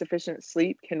of insufficient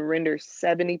sleep can render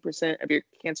 70% of your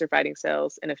cancer-fighting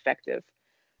cells ineffective.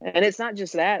 And it's not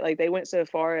just that. Like, they went so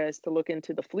far as to look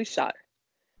into the flu shot.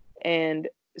 And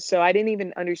so I didn't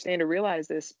even understand or realize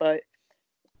this, but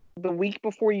the week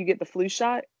before you get the flu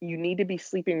shot, you need to be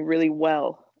sleeping really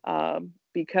well,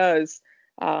 because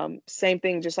same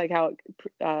thing, just like how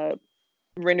it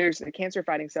renders the cancer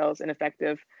fighting cells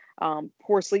ineffective,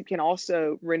 poor sleep can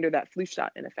also render that flu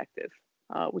shot ineffective,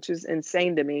 which is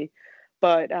insane to me.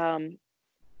 But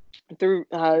through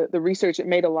the research, it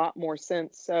made a lot more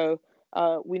sense. So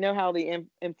we know how the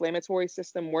inflammatory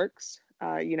system works.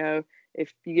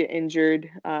 If you get injured,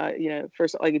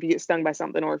 first, like if you get stung by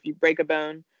something or if you break a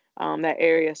bone, that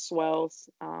area swells.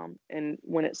 And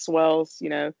when it swells,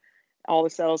 all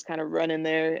the cells kind of run in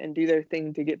there and do their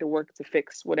thing to get to work to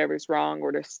fix whatever's wrong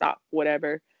or to stop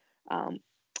whatever.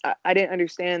 I didn't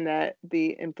understand that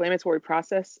the inflammatory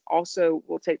process also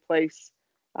will take place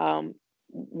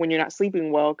when you're not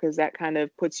sleeping well, because that kind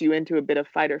of puts you into a bit of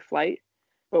fight or flight.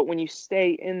 But when you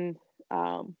stay in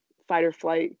fight or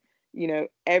flight,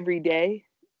 every day,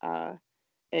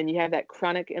 and you have that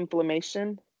chronic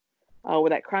inflammation, what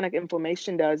that chronic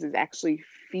inflammation does is actually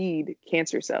feed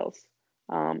cancer cells.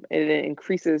 And it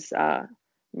increases, I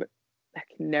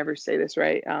can never say this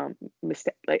right,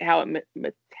 like how it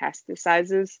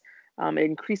metastasizes. It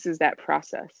increases that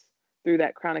process through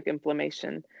that chronic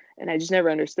inflammation. And I just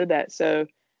never understood that. So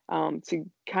to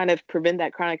kind of prevent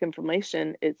that chronic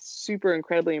inflammation, it's super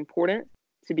incredibly important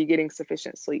to be getting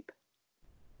sufficient sleep.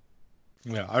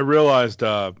 Yeah, I realized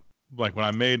like when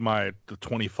I made the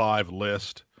 25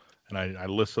 list, and I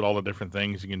listed all the different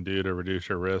things you can do to reduce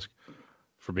your risk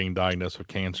for being diagnosed with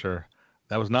cancer.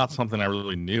 That was not something I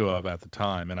really knew of at the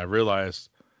time. And I realized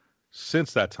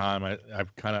since that time,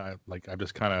 I've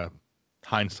just kind of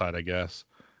hindsight, I guess.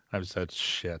 I've said,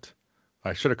 shit,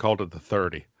 I should have called it the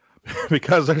 30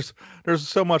 because there's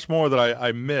so much more that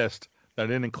I missed that I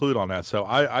didn't include on that. So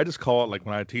I just call it, like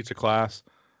when I teach a class,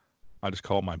 I just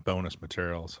call it my bonus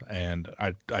materials. And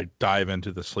I dive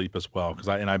into the sleep as well.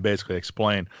 I basically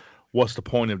explain what's the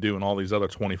point of doing all these other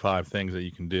 25 things that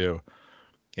you can do.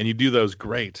 And you do those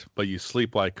great, but you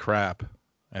sleep like crap,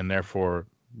 and therefore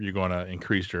you're going to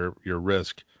increase your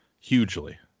risk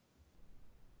hugely.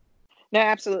 No,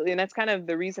 absolutely. And that's kind of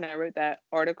the reason I wrote that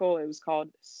article. It was called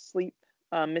Sleep,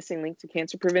 Missing Link to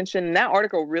Cancer Prevention. And that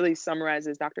article really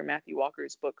summarizes Dr. Matthew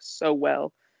Walker's book so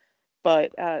well.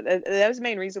 But that was the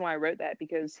main reason why I wrote that,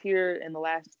 because here in the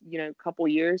last, couple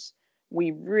years,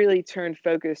 we really turned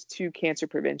focus to cancer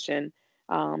prevention.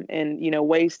 And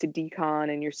ways to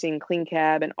decon, and you're seeing clean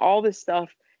cab and all this stuff,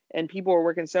 and people are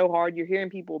working so hard. You're hearing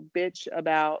people bitch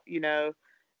about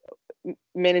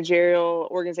managerial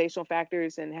organizational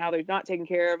factors and how they're not taking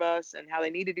care of us and how they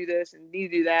need to do this and need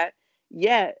to do that.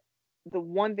 Yet the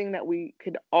one thing that we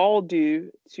could all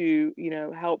do to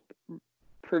help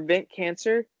prevent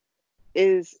cancer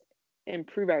is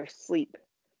improve our sleep.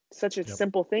 Such a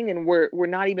simple thing, and we're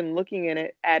not even looking at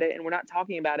it, and we're not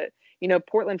talking about it.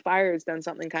 Portland Fire has done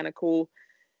something kind of cool.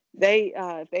 They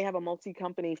have a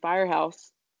multi-company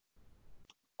firehouse.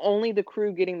 Only the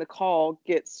crew getting the call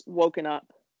gets woken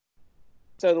up,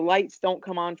 so the lights don't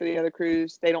come on for the other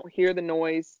crews. They don't hear the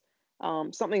noise.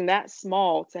 something that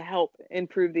small to help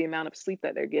improve the amount of sleep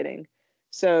that they're getting.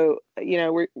 So,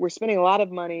 we're spending a lot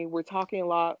of money. We're talking a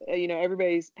lot,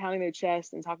 everybody's pounding their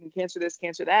chest and talking cancer this,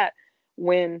 cancer that,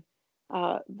 when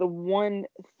the one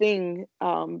thing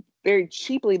very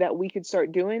cheaply that we could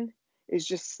start doing is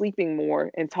just sleeping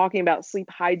more and talking about sleep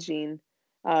hygiene.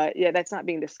 Yeah, that's not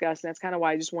being discussed. And that's kind of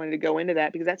why I just wanted to go into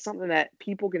that, because that's something that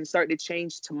people can start to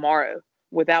change tomorrow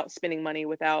without spending money,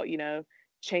 without,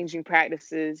 changing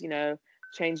practices,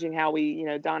 changing how we,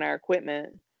 don our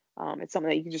equipment. It's something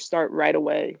that you can just start right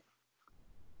away.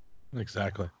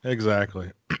 Exactly.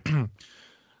 All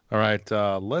right,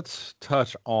 let's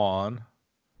touch on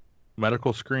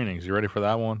medical screenings. You ready for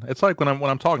that one? It's like when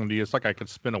I'm talking to you, it's like I could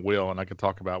spin a wheel and I could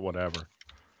talk about whatever.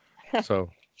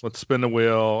 So let's spin the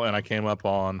wheel, and I came up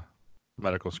on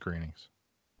medical screenings.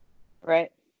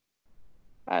 Right.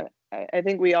 I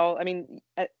think we all,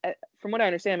 from what I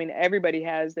understand, everybody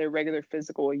has their regular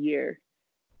physical a year.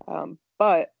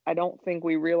 But I don't think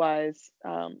we realize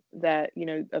that,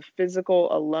 a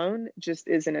physical alone just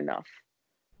isn't enough.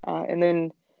 And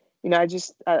then,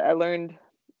 I learned,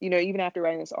 even after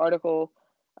writing this article,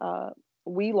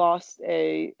 we lost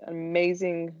an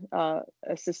amazing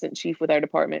assistant chief with our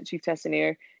department, Chief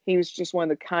Tessinier. He was just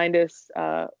one of the kindest,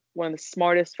 one of the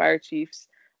smartest fire chiefs,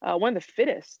 one of the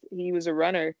fittest. He was a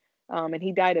runner, and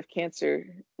he died of cancer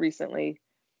recently.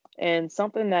 And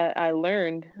something that I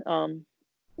learned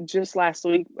just last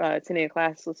week, attending a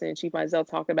class, listening to Chief Mizell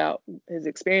talk about his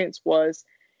experience, was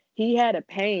he had a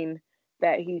pain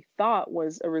that he thought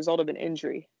was a result of an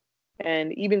injury.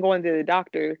 And even going to the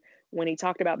doctor, when he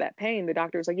talked about that pain, the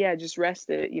doctor was like, yeah, just rest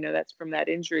it. That's from that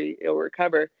injury, it'll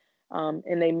recover.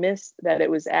 And they missed that it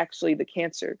was actually the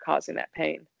cancer causing that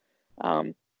pain.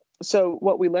 So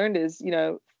what we learned is,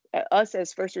 us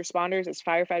as first responders, as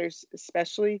firefighters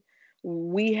especially,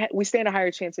 we stand a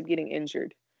higher chance of getting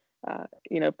injured.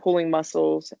 Pulling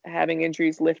muscles, having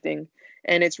injuries, lifting.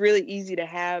 And it's really easy to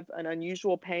have an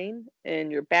unusual pain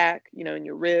in your back, in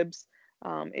your ribs,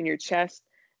 in your chest,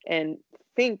 and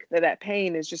think that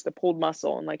pain is just a pulled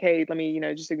muscle and like, hey, let me,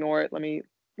 just ignore it.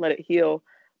 Let it heal.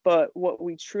 But what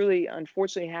we truly,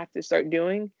 unfortunately, have to start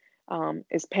doing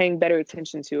is paying better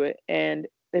attention to it. And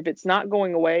if it's not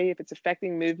going away, if it's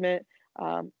affecting movement,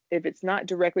 if it's not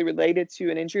directly related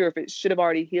to an injury, or if it should have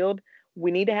already healed,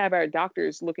 we need to have our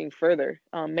doctors looking further,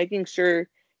 making sure,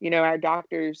 our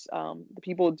doctors, the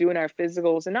people doing our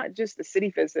physicals, and not just the city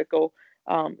physical,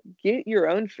 get your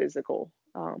own physical,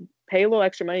 pay a little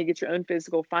extra money, get your own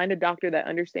physical, find a doctor that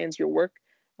understands your work,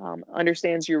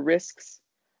 understands your risks,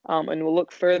 and will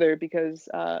look further, because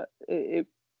it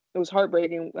was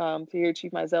heartbreaking to hear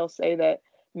Chief Mizell say that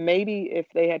maybe if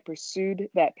they had pursued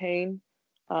that pain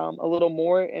a little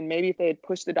more, and maybe if they had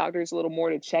pushed the doctors a little more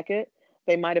to check it,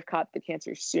 they might have caught the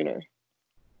cancer sooner.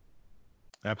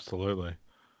 Absolutely.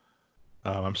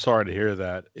 I'm sorry to hear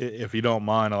that. If you don't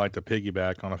mind, I'd like to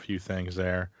piggyback on a few things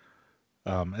there.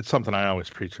 It's something I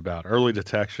always preach about. Early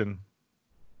detection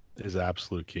is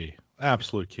absolute key.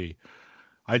 Absolute key.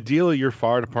 Ideally, your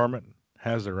fire department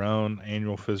has their own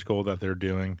annual physical that they're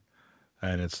doing,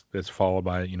 and it's followed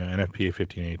by NFPA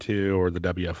 1582 or the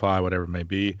WFI, whatever it may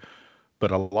be. But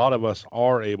a lot of us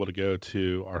are able to go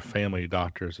to our family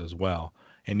doctors as well.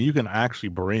 And you can actually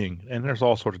bring, and there's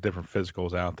all sorts of different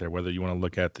physicals out there, whether you want to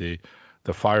look at the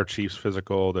fire chief's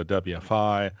physical, the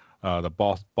WFI,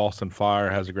 the Boston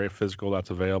Fire has a great physical that's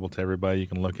available to everybody you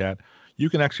can look at. You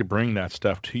can actually bring that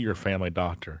stuff to your family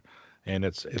doctor. And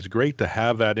it's great to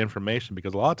have that information,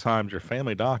 because a lot of times your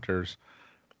family doctors,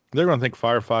 they're going to think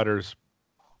firefighters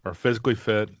are physically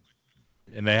fit,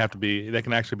 and they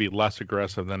can actually be less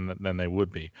aggressive than they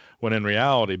would be. When in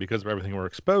reality, because of everything we're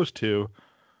exposed to,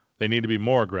 they need to be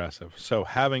more aggressive. So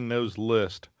having those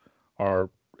lists are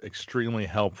extremely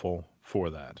helpful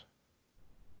for that.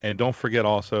 And don't forget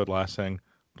also, last thing,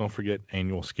 don't forget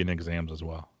annual skin exams as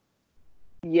well.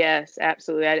 Yes,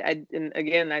 absolutely. And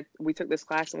again, we took this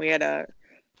class, and we had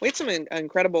some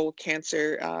incredible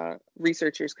cancer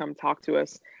researchers come talk to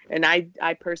us. And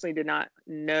I personally did not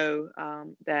know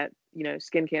that,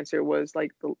 skin cancer was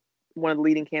like one of the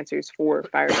leading cancers for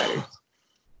firefighters.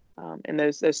 And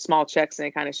those small checks, and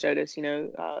it kind of showed us,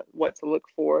 what to look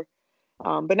for.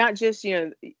 But not just,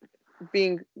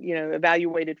 being,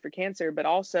 evaluated for cancer, but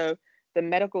also the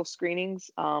medical screenings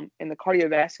and the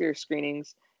cardiovascular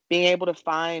screenings, being able to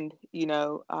find,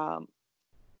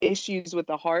 issues with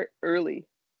the heart early.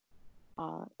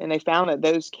 And they found that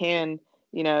those can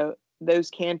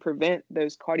prevent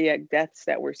those cardiac deaths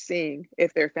that we're seeing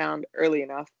if they're found early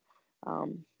enough.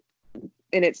 And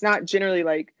it's not generally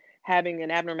like having an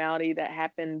abnormality that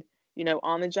happened,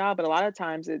 on the job, but a lot of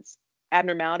times it's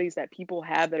abnormalities that people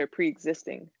have that are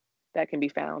pre-existing that can be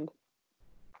found.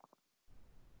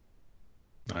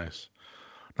 Nice.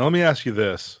 Now let me ask you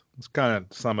this. Let's kind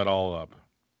of sum it all up.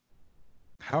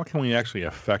 How can we actually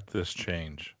affect this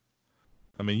change?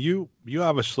 I mean, you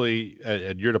obviously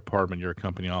at your department, you're a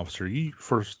company officer.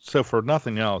 For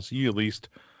nothing else, you at least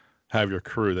have your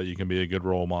crew that you can be a good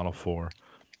role model for,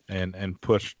 and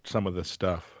push some of this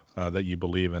stuff that you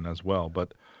believe in as well.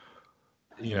 But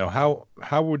how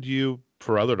would you,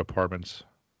 for other departments,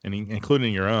 and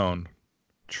including your own,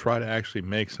 try to actually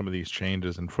make some of these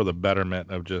changes and for the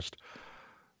betterment of just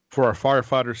for our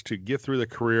firefighters to get through the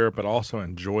career, but also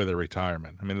enjoy their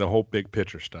retirement? I mean, the whole big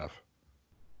picture stuff.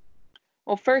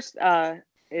 Well, first,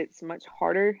 it's much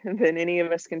harder than any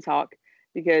of us can talk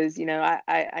because,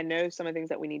 I know some of the things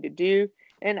that we need to do,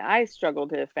 and I struggle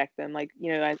to affect them. Like,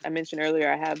 I mentioned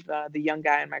earlier, I have the young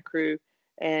guy in my crew,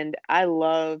 and I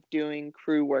love doing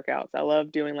crew workouts. I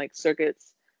love doing like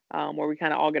circuits where we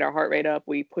kind of all get our heart rate up,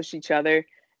 we push each other.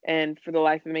 And for the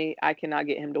life of me, I cannot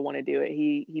get him to want to do it.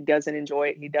 He doesn't enjoy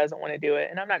it. He doesn't want to do it,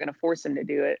 and I'm not going to force him to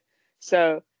do it.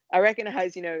 So I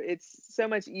recognize, it's so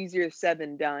much easier said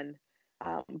than done.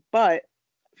 But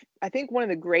I think one of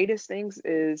the greatest things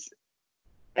is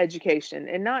education,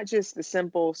 and not just the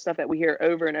simple stuff that we hear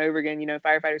over and over again.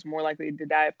 Firefighters more likely to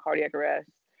die of cardiac arrest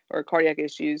or cardiac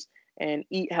issues, and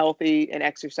eat healthy and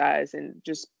exercise and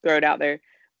just throw it out there.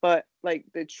 But like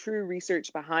the true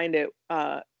research behind it,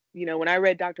 when I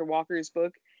read Dr. Walker's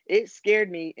book, it scared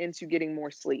me into getting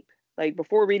more sleep. Like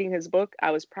before reading his book,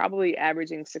 I was probably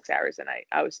averaging 6 hours a night.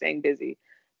 I was staying busy.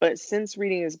 But since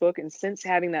reading his book and since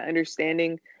having that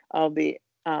understanding of the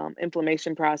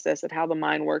inflammation process, of how the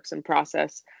mind works and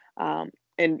process,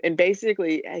 and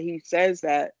basically he says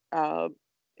that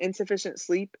insufficient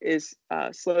sleep is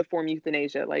slow form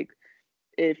euthanasia. Like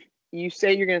if you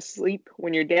say you're going to sleep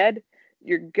when you're dead,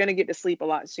 you're going to get to sleep a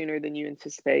lot sooner than you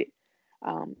anticipate.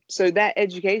 So that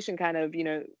education kind of,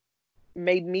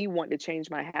 made me want to change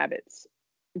my habits.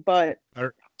 But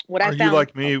what I Are found, you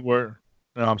like me where?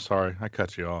 No, I'm sorry, I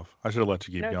cut you off. I should have let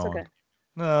you keep no, it's going. okay.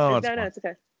 No, it's No, fine. it's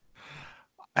okay.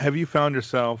 Have you found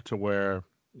yourself to where?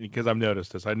 Because I've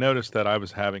noticed this. I noticed that I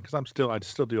was having because I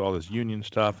still do all this union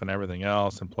stuff and everything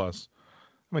else, and plus,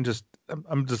 I mean,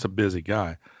 I'm just a busy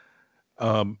guy.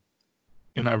 Um,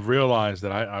 and I've realized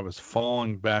that I was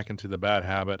falling back into the bad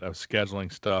habit of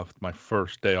scheduling stuff my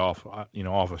first day off,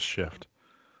 off a shift,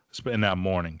 in that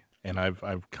morning, and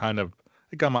I've kind of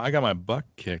I got my butt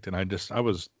kicked, and I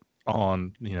was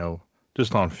on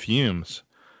just on fumes,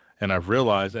 and I've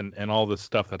realized and all this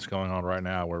stuff that's going on right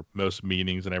now where most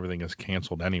meetings and everything is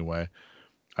canceled anyway.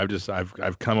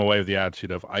 I've come away with the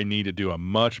attitude of I need to do a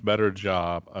much better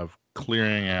job of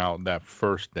clearing out that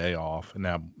first day off in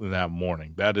that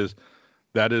morning. That is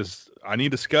I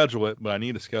need to schedule it, but I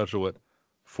need to schedule it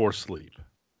for sleep.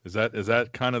 Is that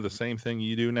kind of the same thing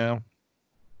you do now?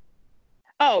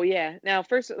 Oh yeah. Now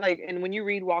first, like, and when you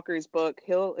read Walker's book,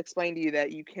 he'll explain to you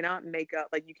that you cannot make up,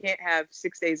 like you can't have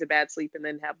 6 days of bad sleep and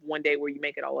then have one day where you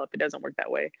make it all up. It doesn't work that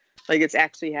way. Like it's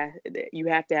actually you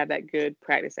have to have that good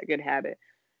practice, that good habit.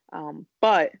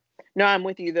 But no, I'm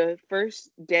with you. The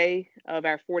first day of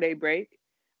our 4 day break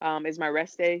is my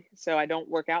rest day, so I don't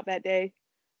work out that day.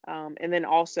 And then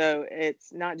also,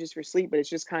 it's not just for sleep, but it's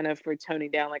just kind of for toning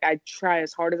down. Like I try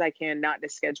as hard as I can not to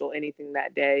schedule anything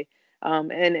that day,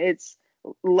 and it's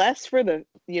less for the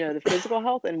physical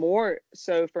health and more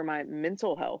so for my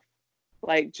mental health.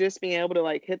 Like just being able to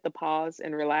like hit the pause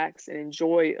and relax and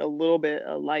enjoy a little bit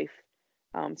of life,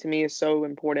 to me is so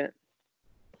important.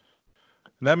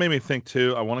 And that made me think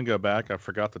too. I want to go back. I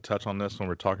forgot to touch on this when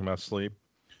we are talking about sleep.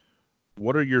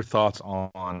 What are your thoughts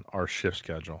on our shift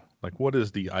schedule? Like, what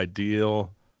is the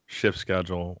ideal shift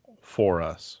schedule for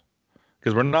us?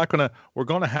 Because we're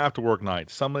gonna have to work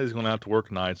nights. Somebody's gonna have to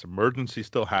work nights. Emergencies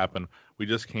still happen. We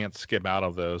just can't skip out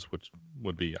of those, which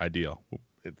would be ideal.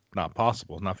 It's not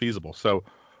possible. It's not feasible. So,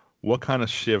 what kind of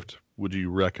shift would you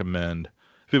recommend?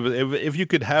 If you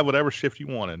could have whatever shift you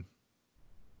wanted,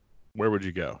 where would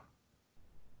you go?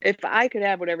 If I could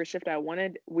have whatever shift I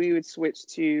wanted, we would switch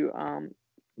to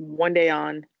 1 day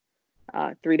on,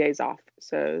 3 days off.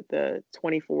 So the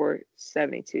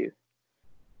 24/72.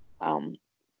 Um,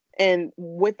 and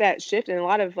with that shift, and a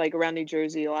lot of like around New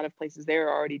Jersey, a lot of places there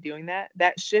are already doing that.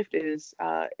 That shift is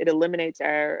it eliminates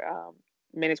our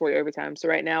mandatory overtime. So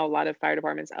right now, a lot of fire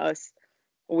departments,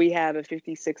 we have a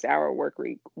 56-hour work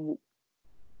week.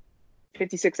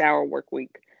 56-hour work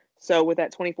week. So with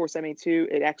that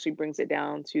 24/72, it actually brings it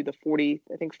down to the 40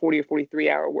 or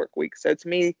 43-hour work week. So to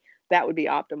me, that would be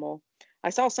optimal. I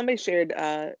saw somebody shared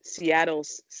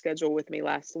Seattle's schedule with me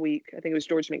last week. I think it was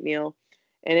George McNeil,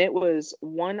 and it was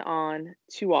 1 on,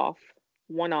 2 off,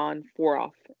 1 on, 4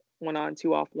 off, 1 on,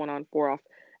 2 off, 1 on, 4 off,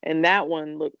 and that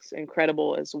one looks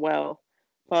incredible as well.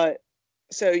 But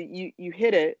so you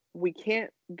hit it. We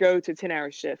can't go to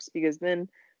 10-hour shifts because then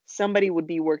somebody would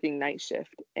be working night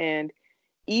shift, and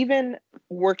even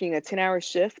working a 10-hour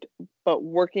shift, but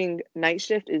working night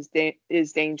shift is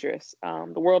dangerous.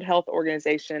 The World Health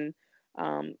Organization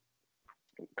um,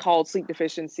 called sleep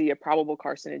deficiency a probable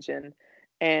carcinogen,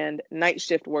 and night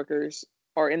shift workers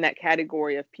are in that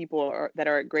category of people that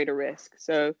are at greater risk.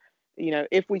 So,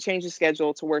 if we change the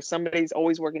schedule to where somebody's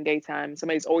always working daytime,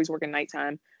 somebody's always working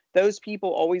nighttime, those people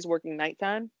always working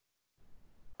nighttime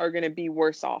are going to be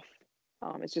worse off.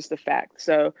 It's just a fact.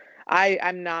 So I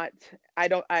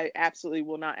absolutely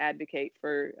will not advocate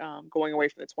for going away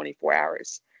from the 24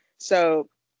 hours. So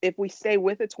if we stay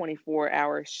with a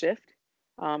 24-hour shift,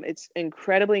 it's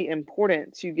incredibly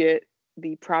important to get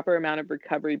the proper amount of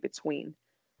recovery between.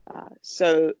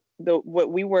 So what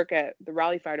we work at the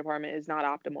Raleigh Fire Department is not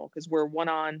optimal because we're 1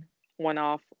 on, 1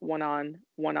 off, 1 on,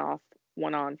 1 off,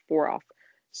 1 on, 4 off.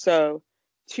 So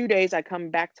 2 days I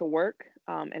come back to work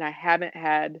and I haven't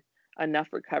had enough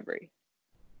recovery.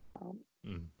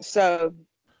 So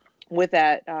with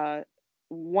that,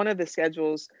 one of the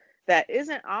schedules that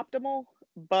isn't optimal,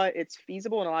 but it's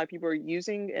feasible and a lot of people are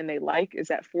using and they like is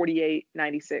that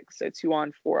 48-96. So 2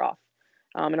 on, 4 off.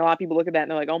 And a lot of people look at that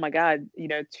and they're like, oh my God,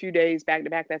 2 days back to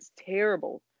back, that's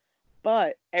terrible.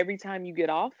 But every time you get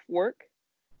off work,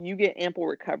 you get ample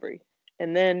recovery.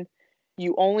 And then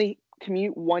you only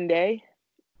commute one day.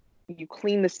 You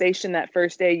clean the station that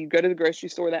first day. You go to the grocery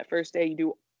store that first day. You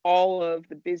do all of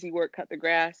the busy work, cut the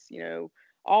grass,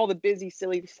 all the busy,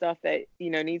 silly stuff that,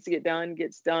 needs to get done,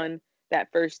 gets done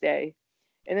that first day.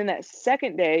 And then that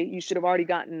second day, you should have already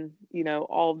gotten,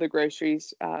 all of the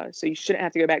groceries. So you shouldn't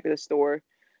have to go back to the store.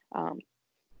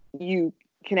 You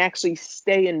can actually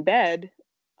stay in bed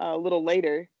a little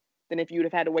later than if you would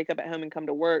have had to wake up at home and come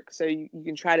to work. So you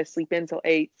can try to sleep in till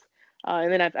 8.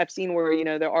 And then I've seen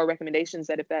where, there are recommendations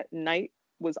that if that night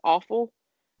was awful,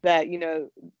 that,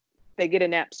 they get a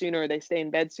nap sooner or they stay in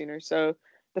bed sooner. So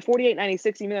the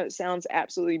 48-96, even though it sounds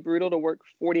absolutely brutal to work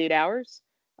 48 hours,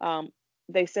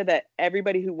 they said that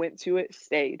everybody who went to it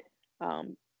stayed.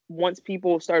 Once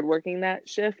people started working that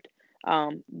shift,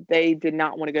 they did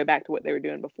not want to go back to what they were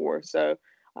doing before. So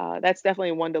that's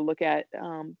definitely one to look at.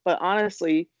 But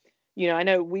honestly, I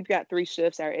know we've got 3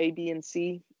 shifts, our A, B, and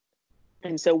C.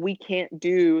 And so we can't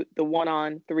do the 1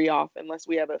 on, 3 off unless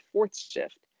we have a 4th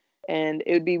shift. And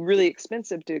it would be really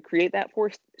expensive to create that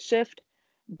 4th shift.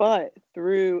 But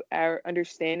through our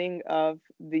understanding of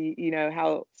the,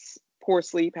 how poor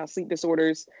sleep, how sleep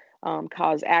disorders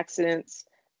cause accidents,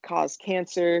 cause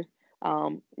cancer,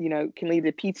 can lead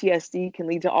to PTSD, can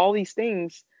lead to all these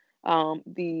things,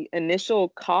 the initial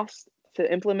cost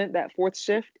to implement that 4th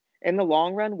shift in the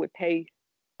long run would pay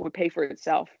for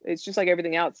itself. It's just like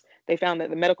everything else. They found that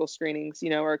the medical screenings,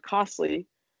 are costly,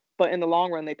 but in the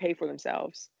long run, they pay for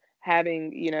themselves.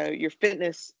 Having, your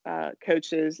fitness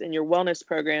coaches and your wellness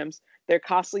programs, they're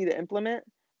costly to implement,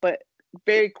 but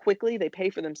very quickly they pay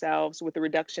for themselves with the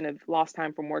reduction of lost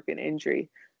time from work and injury.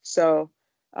 So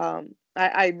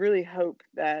I really hope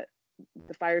that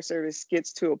the fire service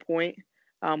gets to a point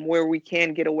where we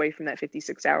can get away from that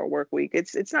 56-hour work week.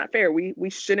 It's not fair. We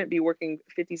shouldn't be working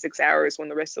 56 hours when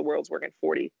the rest of the world's working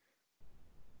 40.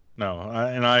 No,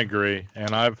 and I agree.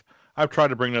 And I've tried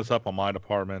to bring this up on my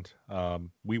department.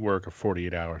 We work a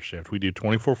 48-hour shift. We do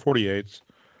 24 48s,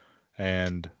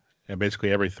 and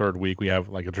basically every third week we have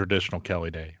like a traditional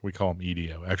Kelly day. We call them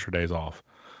EDO, extra days off.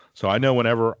 So I know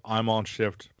whenever I'm on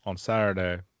shift on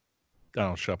Saturday, I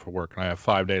don't show up for work, and I have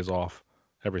 5 days off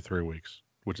every 3 weeks,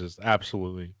 which is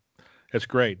absolutely, it's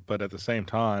great. But at the same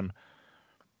time,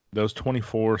 those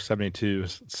 24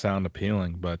 72s sound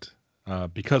appealing, but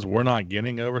because we're not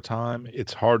getting overtime,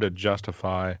 it's hard to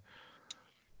justify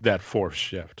that 4th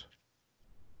shift.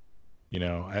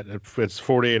 It's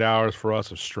 48 hours for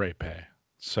us of straight pay.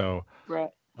 So Right.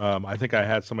 I think I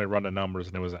had somebody run the numbers,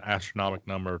 and it was an astronomical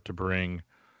number to bring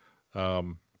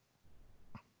that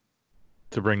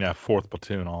 4th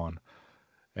platoon on.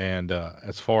 And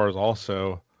as far as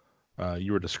also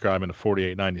you were describing the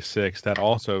 48-96, that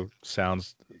also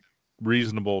sounds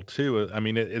reasonable too. I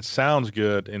mean, it sounds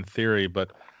good in theory,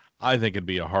 but I think it'd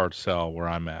be a hard sell where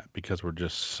I'm at because we're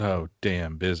just so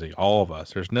damn busy. All of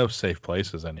us. There's no safe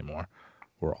places anymore.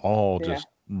 We're all just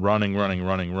running.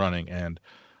 And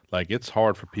like, it's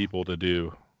hard for people to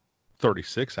do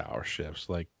 36-hour shifts,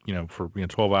 like, for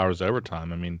 12 hours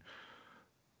overtime. I mean,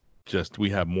 just we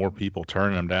have more people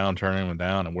turning them down,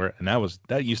 and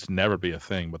that used to never be a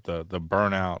thing, but the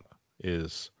burnout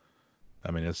is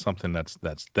I mean, it's something that's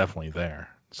definitely there.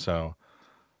 So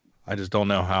I just don't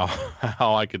know how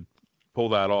how I could pull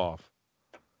that off.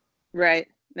 Right.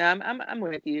 No, I'm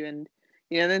with you. And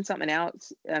then something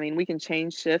else. I mean, we can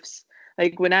change shifts.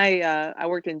 Like when I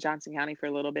worked in Johnson County for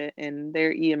a little bit, and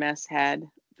their EMS had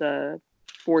the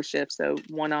four shifts, so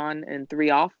one on and three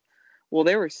off. Well,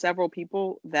 there were several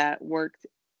people that worked,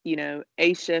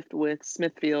 A shift with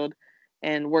Smithfield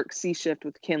and worked C shift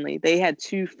with Kinley. They had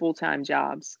two full-time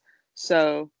jobs.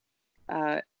 So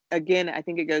uh, again, I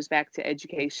think it goes back to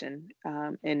education,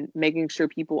 and making sure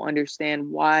people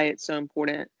understand why it's so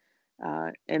important,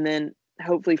 and then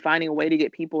hopefully finding a way to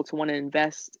get people to want to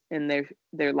invest in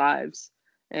their lives.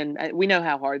 And we know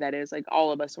how hard that is. Like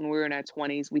all of us, when we were in our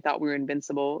 20s, we thought we were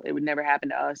invincible. It would never happen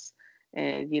to us.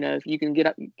 And if you can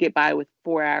get by with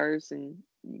 4 hours, and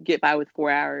get by with 4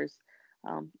 hours,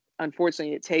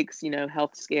 unfortunately, it takes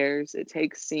health scares. It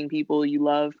takes seeing people you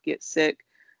love get sick.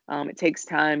 It takes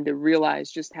time to realize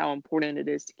just how important it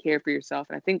is to care for yourself.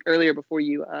 And I think earlier, before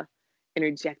you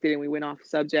interjected and we went off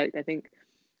subject, I think,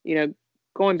 you know,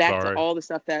 going back to Sorry. all the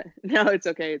stuff that, no, it's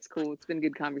okay. It's cool. It's been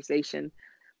good conversation.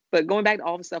 But going back to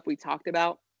all the stuff we talked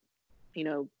about,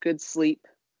 good sleep,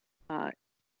 uh,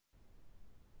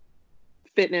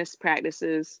 fitness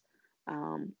practices,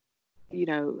 um,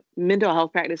 mental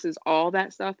health practices, all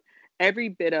that stuff, every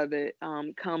bit of it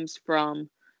comes from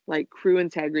like crew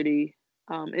integrity,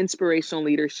 inspirational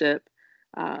leadership,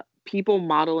 people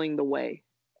modeling the way.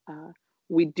 Uh,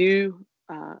 we do,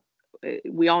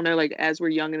 we all know, like, as we're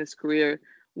young in this career,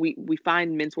 we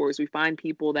find mentors, we find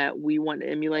people that we want to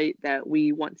emulate, that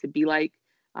we want to be like,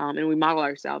 and we model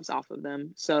ourselves off of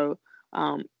them. So,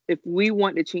 if we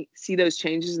want to see those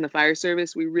changes in the fire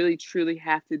service, we really truly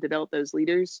have to develop those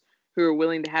leaders who are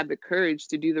willing to have the courage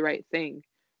to do the right thing,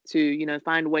 to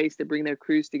find ways to bring their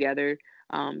crews together,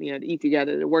 to eat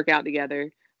together, to work out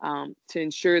together, to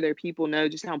ensure their people know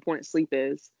just how important sleep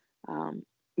is. Um,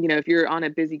 if you're on a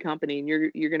busy company and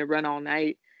you're going to run all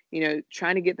night,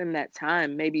 trying to get them that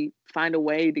time, maybe find a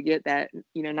way to get that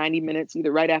 90 minutes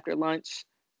either right after lunch.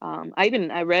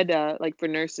 I read, like, for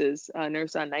nurses,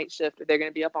 nurse on night shift, if they're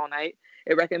going to be up all night,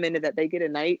 it recommended that they get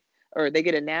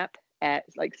a nap at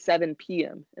like 7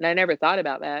 p.m. And I never thought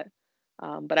about that.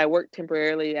 But I worked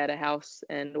temporarily at a house,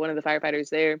 and one of the firefighters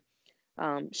there,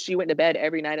 she went to bed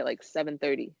every night at like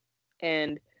 7:30.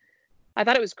 And I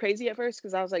thought it was crazy at first,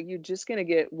 because I was like, you're just going to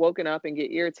get woken up and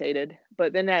get irritated.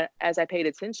 But then as I paid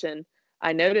attention,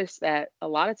 I noticed that a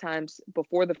lot of times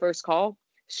before the first call,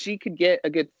 she could get a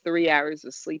good 3 hours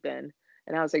of sleep in.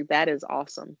 And I was like, that is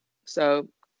awesome. So,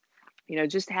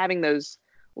 just having those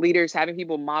leaders, having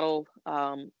people model,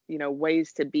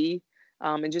 ways to be,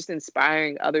 and just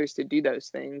inspiring others to do those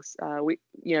things.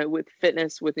 With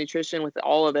fitness, with nutrition, with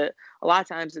all of it, a lot of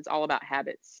times it's all about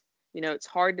habits. It's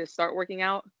hard to start working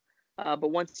out,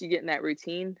 but once you get in that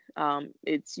routine,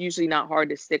 it's usually not hard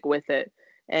to stick with it.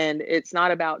 And it's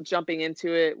not about jumping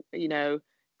into it,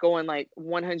 going like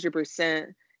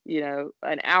 100%,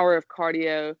 an hour of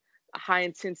cardio, high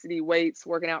intensity weights,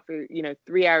 working out for,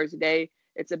 3 hours a day.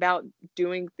 It's about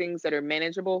doing things that are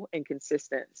manageable and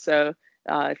consistent. So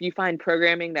if you find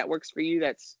programming that works for you,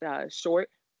 that's short,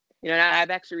 and I've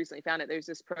actually recently found it. There's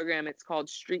this program, it's called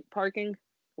Street Parking,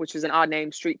 which is an odd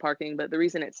name, street parking. But the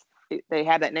reason they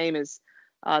have that name is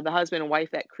the husband and wife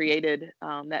that created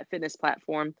that fitness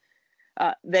platform.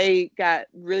 They got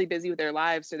really busy with their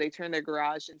lives, so they turned their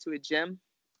garage into a gym,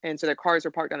 and so their cars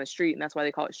were parked on the street, and that's why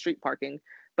they call it street parking.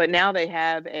 But now they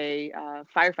have a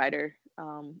firefighter,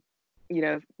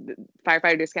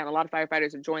 firefighter discount. A lot of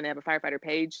firefighters have joined. They have a firefighter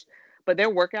page, but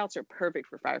their workouts are perfect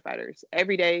for firefighters.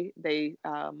 Every day, they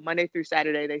Monday through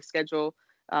Saturday, they schedule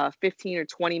 15 or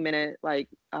 20-minute like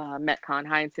Metcon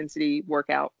high intensity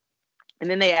workout, and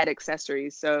then they add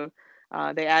accessories. So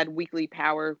they add weekly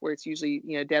power, where it's usually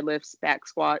deadlifts, back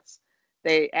squats.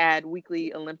 They add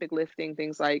weekly Olympic lifting,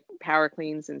 things like power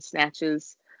cleans and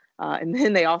snatches. And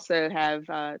then they also have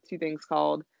two things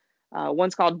called,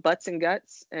 one's called butts and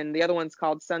guts, and the other one's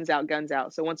called suns out, guns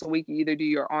out. So once a week, you either do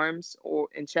your arms or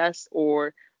and chest,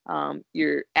 or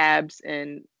your abs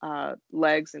and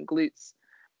legs and glutes.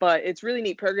 But it's really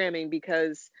neat programming,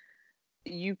 because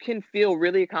you can feel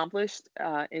really accomplished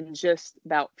in just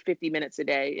about 50 minutes a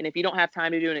day. And if you don't have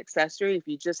time to do an accessory, if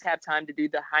you just have time to do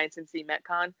the high intensity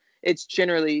Metcon, it's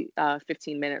generally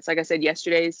 15 minutes. Like I said,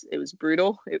 yesterday's, it was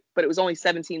brutal, but it was only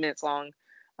 17 minutes long.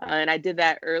 And I did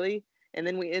that early. And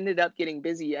then we ended up getting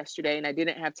busy yesterday, and I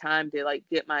didn't have time to like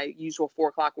get my usual 4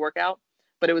 o'clock workout,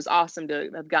 but it was awesome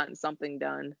to have gotten something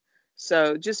done.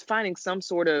 So just finding some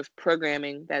sort of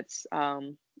programming that's,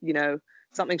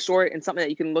 something short and something that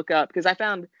you can look up. Because I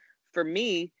found, for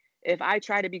me, if I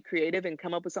try to be creative and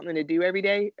come up with something to do every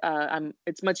day,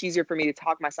 it's much easier for me to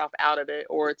talk myself out of it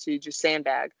or to just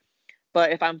sandbag.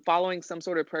 But if I'm following some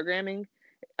sort of programming,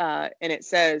 and it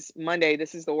says Monday,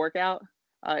 this is the workout,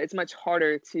 it's much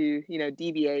harder to,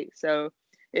 deviate. So,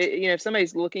 if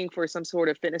somebody's looking for some sort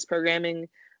of fitness programming,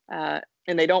 and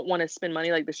they don't want to spend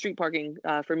money, like the street parking,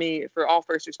 for me, for all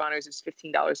first responders, is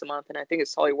 $15 a month, and I think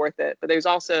it's totally worth it. But there's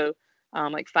also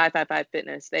like 555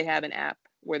 Fitness. They have an app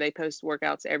where they post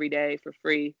workouts every day for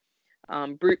free.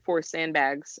 Brute Force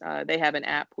Sandbags, they have an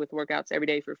app with workouts every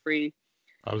day for free.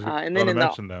 I was going to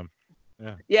mention them.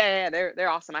 Yeah, they're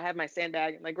awesome. I have my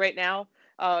sandbag. Like right now,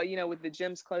 with the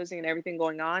gyms closing and everything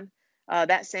going on,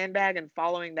 that sandbag and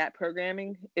following that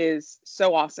programming is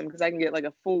so awesome because I can get like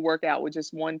a full workout with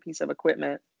just one piece of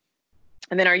equipment.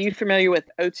 And then, are you familiar with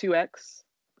O2X?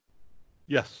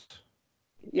 Yes.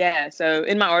 Yeah. So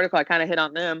in my article, I kind of hit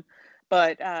on them,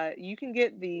 but you can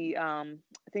get the I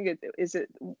think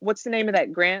what's the name of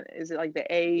that grant? Is it like the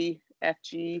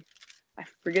AFG? I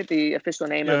forget the official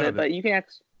name of it, but you can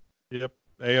actually. Yep,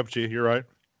 AFG, you're right.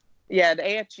 Yeah, the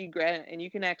AFG grant, and you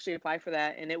can actually apply for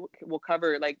that, and it will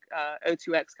cover like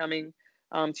O2X coming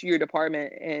to your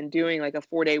department and doing like a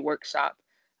 4-day workshop.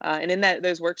 And in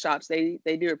those workshops, they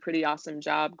do a pretty awesome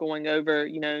job going over,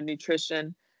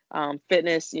 nutrition,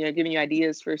 fitness, giving you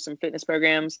ideas for some fitness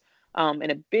programs. And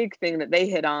a big thing that they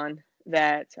hit on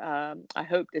that I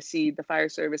hope to see the fire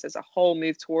service as a whole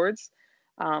move towards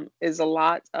is a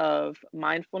lot of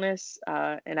mindfulness.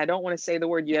 And I don't want to say the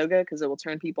word yoga because it will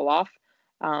turn people off,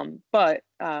 but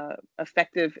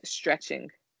effective stretching.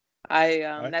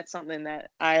 That's something that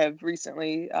I have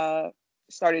recently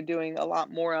started doing a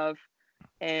lot more of,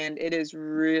 and it has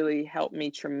really helped me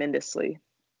tremendously.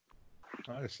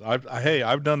 Nice.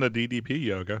 I've done the DDP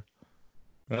yoga.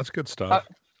 That's good stuff.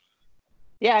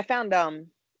 Yeah, I found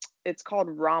it's called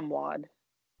ROMWOD,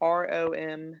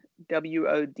 ROMWOD.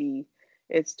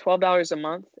 It's $12 a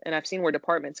month, and I've seen where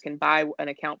departments can buy an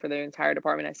account for their entire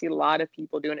department. I see a lot of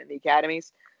people doing it in the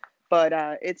academies, but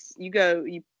you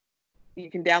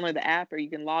can download the app or you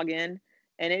can log in,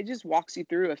 and it just walks you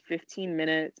through a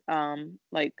 15-minute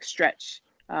like stretch,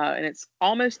 and it's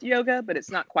almost yoga, but it's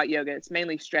not quite yoga. It's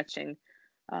mainly stretching.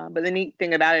 But the neat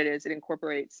thing about it is it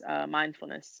incorporates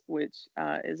mindfulness, which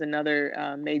is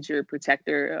another major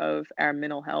protector of our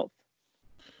mental health.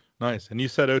 Nice. And you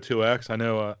said O2X. I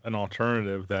know an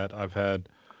alternative that I've had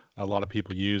a lot of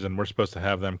people use, and we're supposed to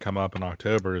have them come up in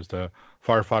October, is the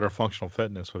Firefighter Functional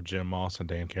Fitness with Jim Moss and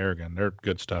Dan Kerrigan. They're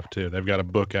good stuff too. They've got a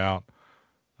book out.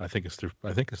 I think it's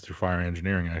through Fire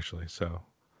Engineering actually. So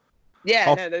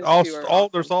yeah, those two are awesome.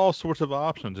 There's all sorts of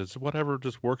options. It's whatever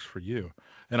just works for you.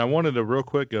 And I wanted to real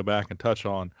quick go back and touch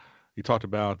on. You talked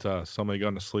about somebody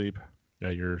going to sleep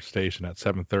at your station at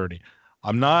 7:30.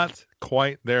 I'm not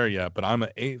quite there yet, but I'm an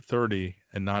 8:30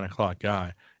 and 9 o'clock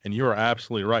guy. And you are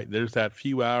absolutely right. There's that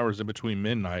few hours in between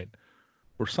midnight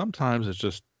where sometimes it's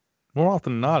just, more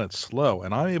often than not, it's slow.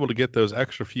 And I'm able to get those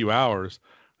extra few hours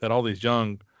that all these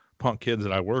young punk kids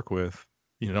that I work with,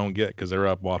 don't get because they're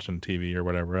up watching TV or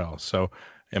whatever else. So,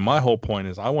 and my whole point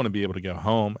is I want to be able to go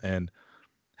home and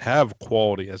have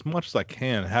quality as much as I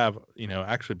can, have,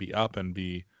 actually be up and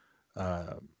be,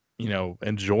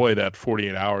 enjoy that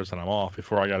 48 hours that I'm off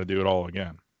before I got to do it all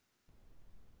again.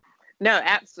 No,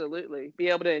 absolutely. Be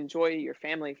able to enjoy your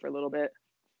family for a little bit.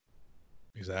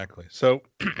 Exactly. So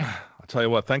I'll tell you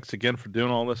what, thanks again for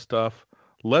doing all this stuff.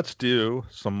 Let's do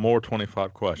some more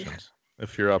 25 questions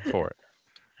if you're up for it.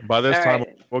 And by this time,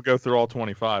 we'll go through all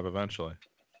 25 eventually.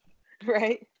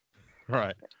 Right.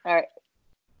 Right. All right.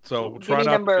 So we'll try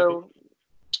not to do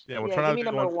the ones we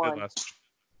did last week.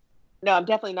 No, I'm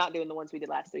definitely not doing the ones we did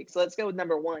last week. So let's go with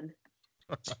number 1.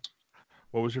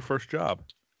 What was your first job?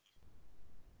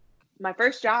 My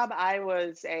first job, I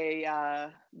was a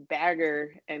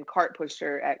bagger and cart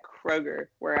pusher at Kroger,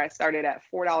 where I started at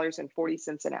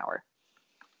 $4.40 an hour.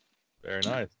 Very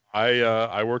nice.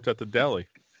 I worked at the deli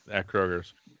at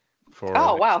Kroger's for.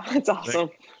 Oh wow, that's awesome.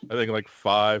 I think like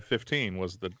 $5.15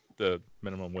 was the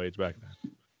minimum wage back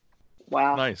then.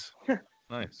 Wow. Nice.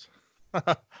 Nice.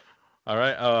 All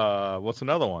right. What's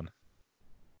another one?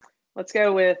 Let's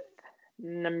go with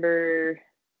number.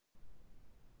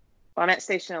 Well, I'm at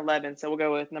station 11, so we'll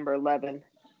go with number 11.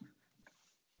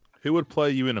 Who would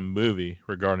play you in a movie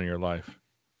regarding your life?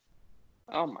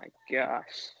 Oh my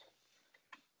gosh.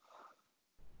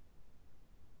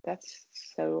 That's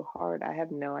so hard. I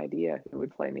have no idea who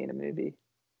would play me in a movie.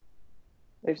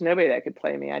 There's nobody that could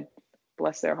play me. I'd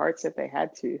bless their hearts if they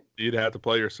had to. You'd have to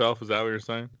play yourself? Is that what you're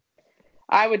saying?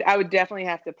 I would definitely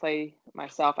have to play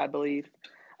myself, I believe.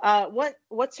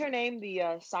 What's her name?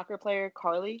 The soccer player,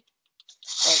 Carly?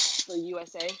 for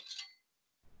USA.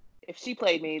 If she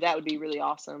played me, that would be really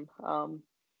awesome.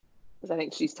 Because I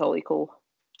think she's totally cool.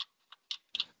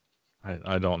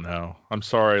 I don't know. I'm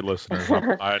sorry, listeners.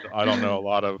 I don't know a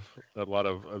lot of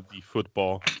the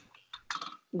football.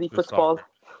 The football. Soccer.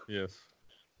 Yes.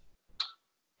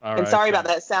 All and right. sorry about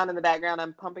that sound in the background.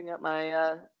 I'm pumping up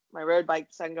my my road bike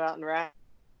so I can go out and ride.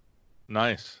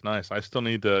 Nice. I still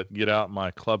need to get out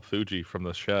my Club Fuji from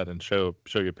the shed and show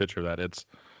you a picture of that.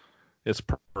 It's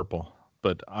purple,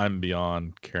 but I'm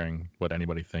beyond caring what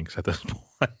anybody thinks at this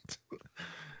point.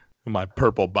 My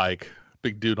purple bike,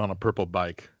 big dude on a purple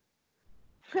bike.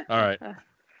 All right.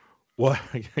 Well,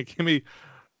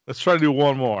 let's try to do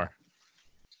one more.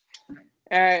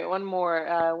 All right, one more.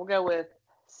 We'll go with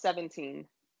 17.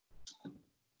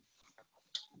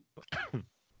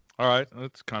 All right,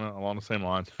 that's kind of along the same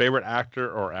lines. Favorite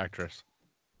actor or actress?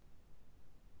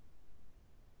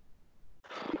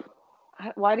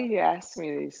 Why do you ask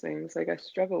me these things? Like, I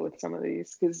struggle with some of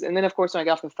these. And then, of course, when I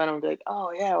get off the phone, I'm like,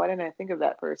 oh, yeah, why didn't I think of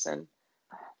that person?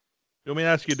 You want me to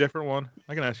ask you a different one?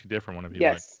 I can ask you a different one if you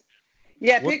like. Yes.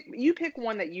 Yeah, you pick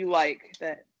one that you like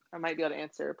that I might be able to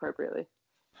answer appropriately.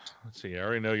 Let's see. I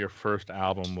already know your first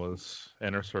album was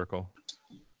Inner Circle.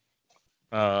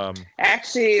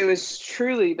 Actually, it was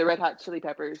truly the Red Hot Chili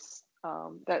Peppers.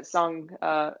 That song,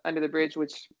 Under the Bridge,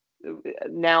 which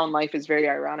now in life is very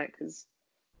ironic because,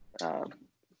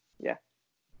 yeah.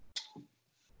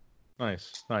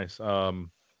 Nice.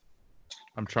 I'm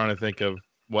trying to think of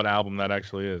what album that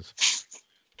actually is.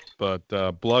 But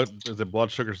is it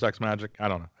Blood, Sugar, Sex, Magic? I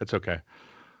don't know. It's okay.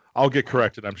 I'll get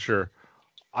corrected, I'm sure.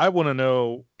 I want to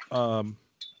know,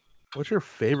 what's your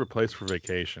favorite place for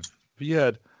vacation? If you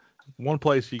had one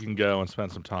place you can go and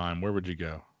spend some time, where would you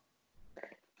go?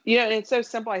 And it's so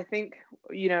simple. I think,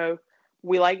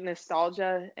 we like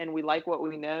nostalgia and we like what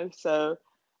we know. So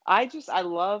I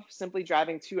love simply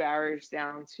driving 2 hours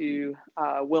down to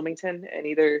Wilmington and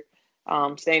either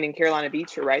staying in Carolina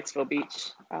Beach or Wrightsville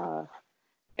Beach.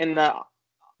 In the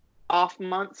off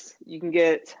months, you can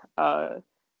get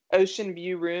ocean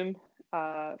view room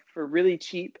for really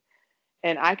cheap.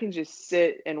 And I can just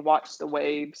sit and watch the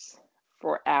waves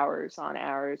for hours on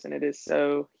hours. And it is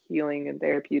so healing and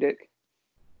therapeutic.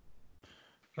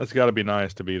 That's got to be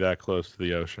nice to be that close to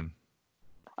the ocean.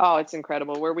 Oh, it's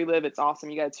incredible. Where we live, it's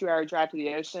awesome. You got a 2-hour drive to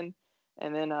the ocean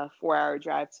and then a 4-hour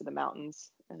drive to the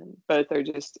mountains. And both are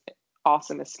just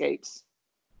awesome escapes.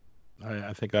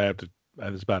 I think I have to,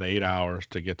 it's about 8 hours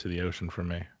to get to the ocean for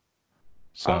me.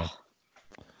 So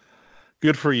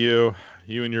good for you.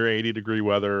 You and your 80-degree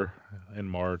weather in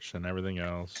March and everything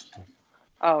else.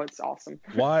 Oh, it's awesome.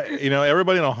 Why,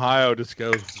 everybody in Ohio just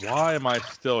goes, why am I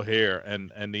still here?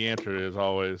 And the answer is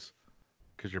always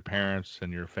because your parents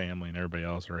and your family and everybody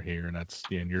else are here, and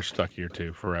and you're stuck here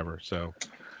too forever. So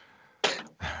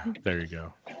there you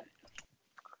go.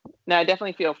 No, I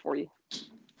definitely feel for you.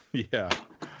 Yeah.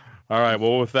 All right.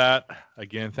 Well, with that,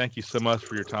 again, thank you so much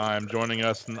for your time joining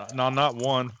us. Not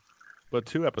one, but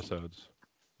 2 episodes.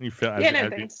 You feel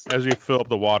as you fill up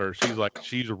the water,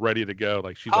 she's ready to go.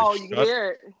 Like she's you can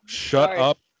hear it. Shut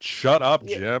up,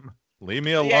 Jim. Leave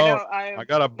me alone. Yeah, no, I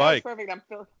got a bike. That's perfect.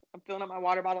 I'm filling up my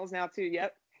water bottles now too.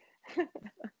 Yep.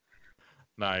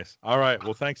 Nice. All right.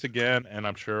 Well, thanks again, and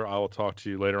I'm sure I will talk to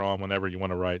you later on whenever you want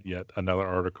to write yet another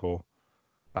article.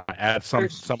 Add some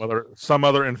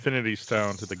other Infinity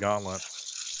Stone to the gauntlet.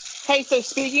 Hey, so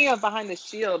speaking of Behind the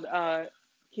Shield,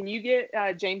 can you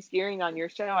get James Gearing on your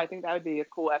show? I think that would be a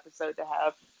cool episode to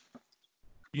have.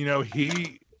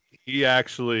 He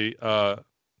actually I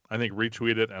think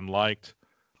retweeted and liked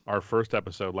our first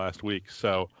episode last week.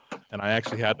 So, and I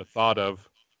actually had the thought of,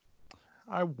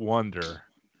 I wonder.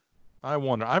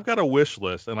 I've got a wish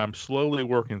list, and I'm slowly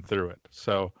working through it.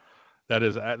 So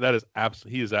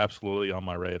he is absolutely on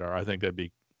my radar. I think that'd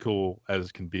be cool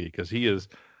as can be because he's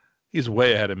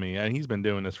way ahead of me, and he's been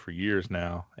doing this for years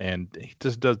now, and he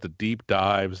just does the deep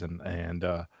dives, and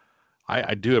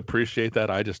I do appreciate that.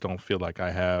 I just don't feel like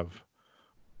I have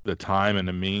the time and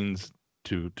the means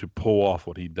to pull off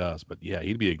what he does. But yeah,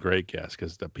 he'd be a great guest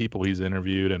because the people he's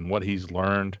interviewed and what he's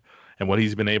learned and what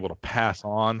he's been able to pass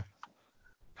on,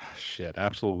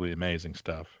 absolutely amazing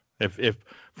stuff. If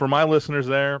for my listeners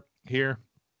here,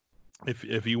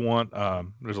 if you want,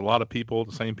 there's a lot of people,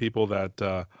 the same people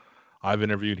that I've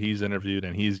interviewed, he's interviewed,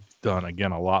 and he's done,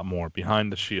 again, a lot more.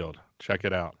 Behind the Shield. Check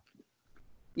it out.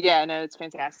 Yeah, no, it's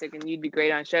fantastic, and you'd be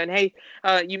great on a show. And hey,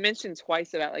 you mentioned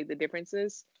twice about like the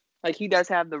differences. Like he does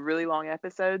have the really long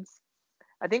episodes.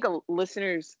 I think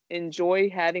listeners enjoy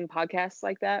having podcasts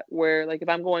like that, where like if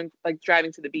I'm going like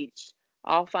driving to the beach,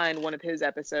 I'll find one of his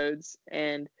episodes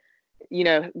and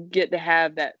get to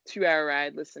have that 2-hour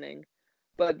ride listening.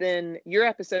 but then your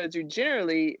episodes are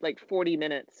generally like 40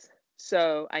 minutes.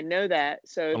 So I know that.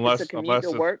 So if it's a commute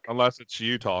to work, unless it's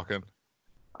you talking.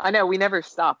 I know we never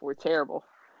stop. We're terrible.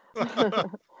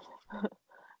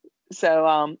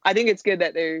 So I think it's good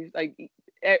that there's like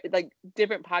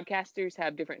different podcasters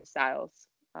have different styles,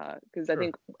 because I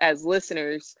think as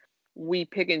listeners we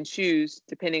pick and choose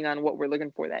depending on what we're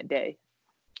looking for that day.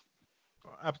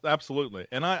 Absolutely.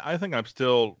 And I think I'm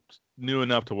still new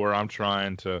enough to where I'm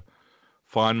trying to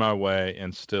find my way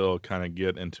and still kind of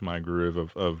get into my groove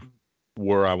of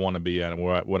where I want to be at and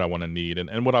what I want to need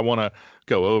and what I want to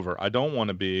go over. I don't want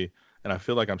to be, and I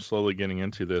feel like I'm slowly getting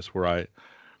into this where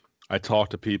I talk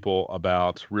to people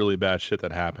about really bad shit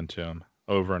that happened to them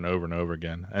over and over and over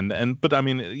again. But I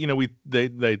mean,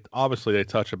 they obviously they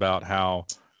touch about how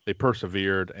they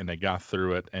persevered and they got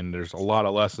through it, and there's a lot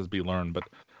of lessons to be learned. But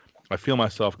I feel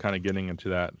myself kind of getting into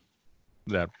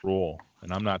that role,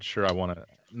 and I'm not sure I want to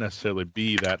necessarily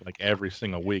be that like every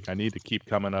single week. I need to keep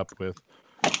coming up with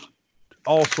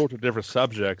all sorts of different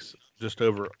subjects just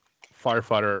over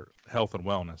firefighter health and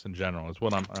wellness in general is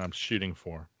what I'm shooting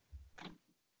for.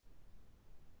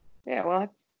 Yeah,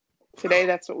 well, today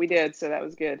that's what we did, so that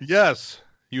was good. Yes,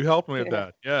 you helped me with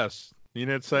that. Yes, you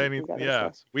didn't say anything.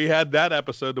 Yes, we had that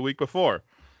episode the week before,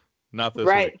 not this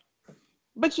week.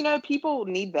 But people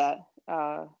need that.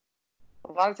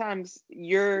 A lot of times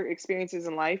your experiences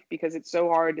in life, because it's so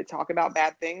hard to talk about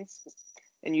bad things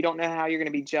and you don't know how you're going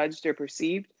to be judged or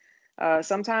perceived.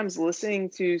 Sometimes listening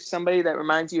to somebody that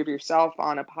reminds you of yourself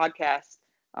on a podcast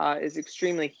is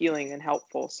extremely healing and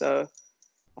helpful. So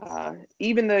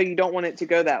even though you don't want it to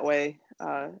go that way,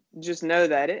 just know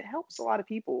that it helps a lot of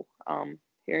people,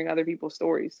 hearing other people's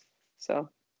stories. So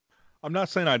I'm not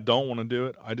saying I don't want to do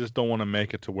it. I just don't want to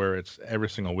make it to where it's every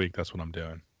single week. That's what I'm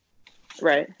doing.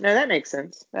 Right. No, that makes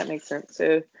sense.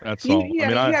 So that's all. You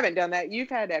haven't done that. You've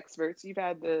had experts. You've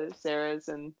had the Sarahs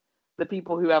and the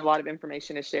people who have a lot of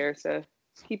information to share. So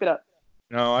keep it up.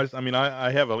 No,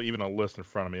 I have even a list in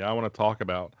front of me. I want to talk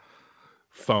about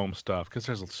foam stuff because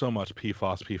there's so much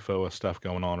PFOS, PFOA stuff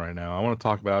going on right now. I want to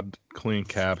talk about clean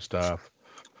cab stuff.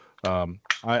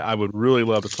 I would really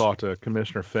love to talk to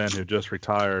Commissioner Fenn, who just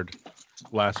retired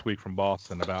last week from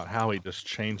Boston, about how he just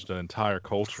changed the entire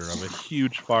culture of a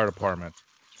huge fire department.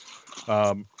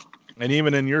 And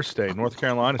even in your state, North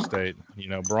Carolina state,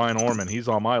 Brian Orman, he's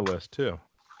on my list too.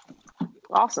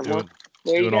 Awesome.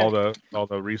 Doing all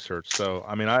the research. So,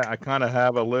 I kind of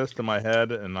have a list in my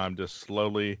head and I'm just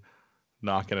slowly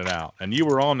knocking it out. And you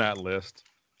were on that list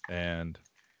and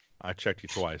I checked you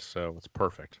twice. So it's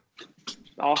perfect.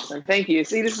 Awesome. Thank you.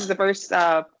 See, this is the first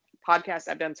podcast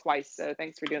I've done twice. So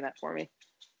thanks for doing that for me.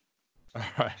 All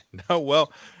right. No,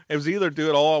 well, it was either do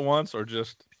it all at once or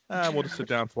just, we'll just sit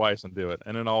down twice and do it.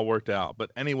 And it all worked out.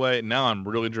 But anyway, now I'm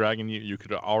really dragging you. You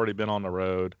could have already been on the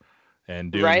road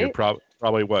and doing your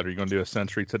probably what? Are you going to do a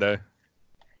century today?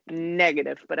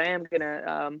 Negative, but I am going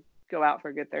to go out for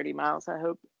a good 30 miles, I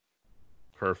hope.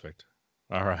 Perfect.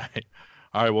 All right.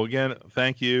 All right. Well, again,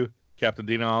 thank you, Captain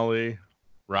Dena Ali,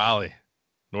 Raleigh,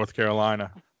 North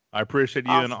Carolina. I appreciate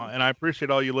you, awesome. and I appreciate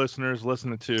all you listeners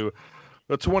listening to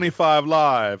the 25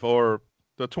 live or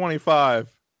the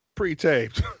 25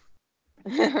 pre-taped.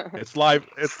 It's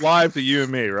live to you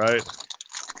and me, right?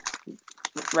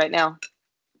 Right now.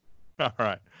 All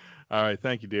right.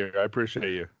 Thank you, dear. I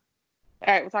appreciate you.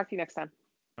 All right. We'll talk to you next time.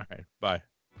 All right. Bye.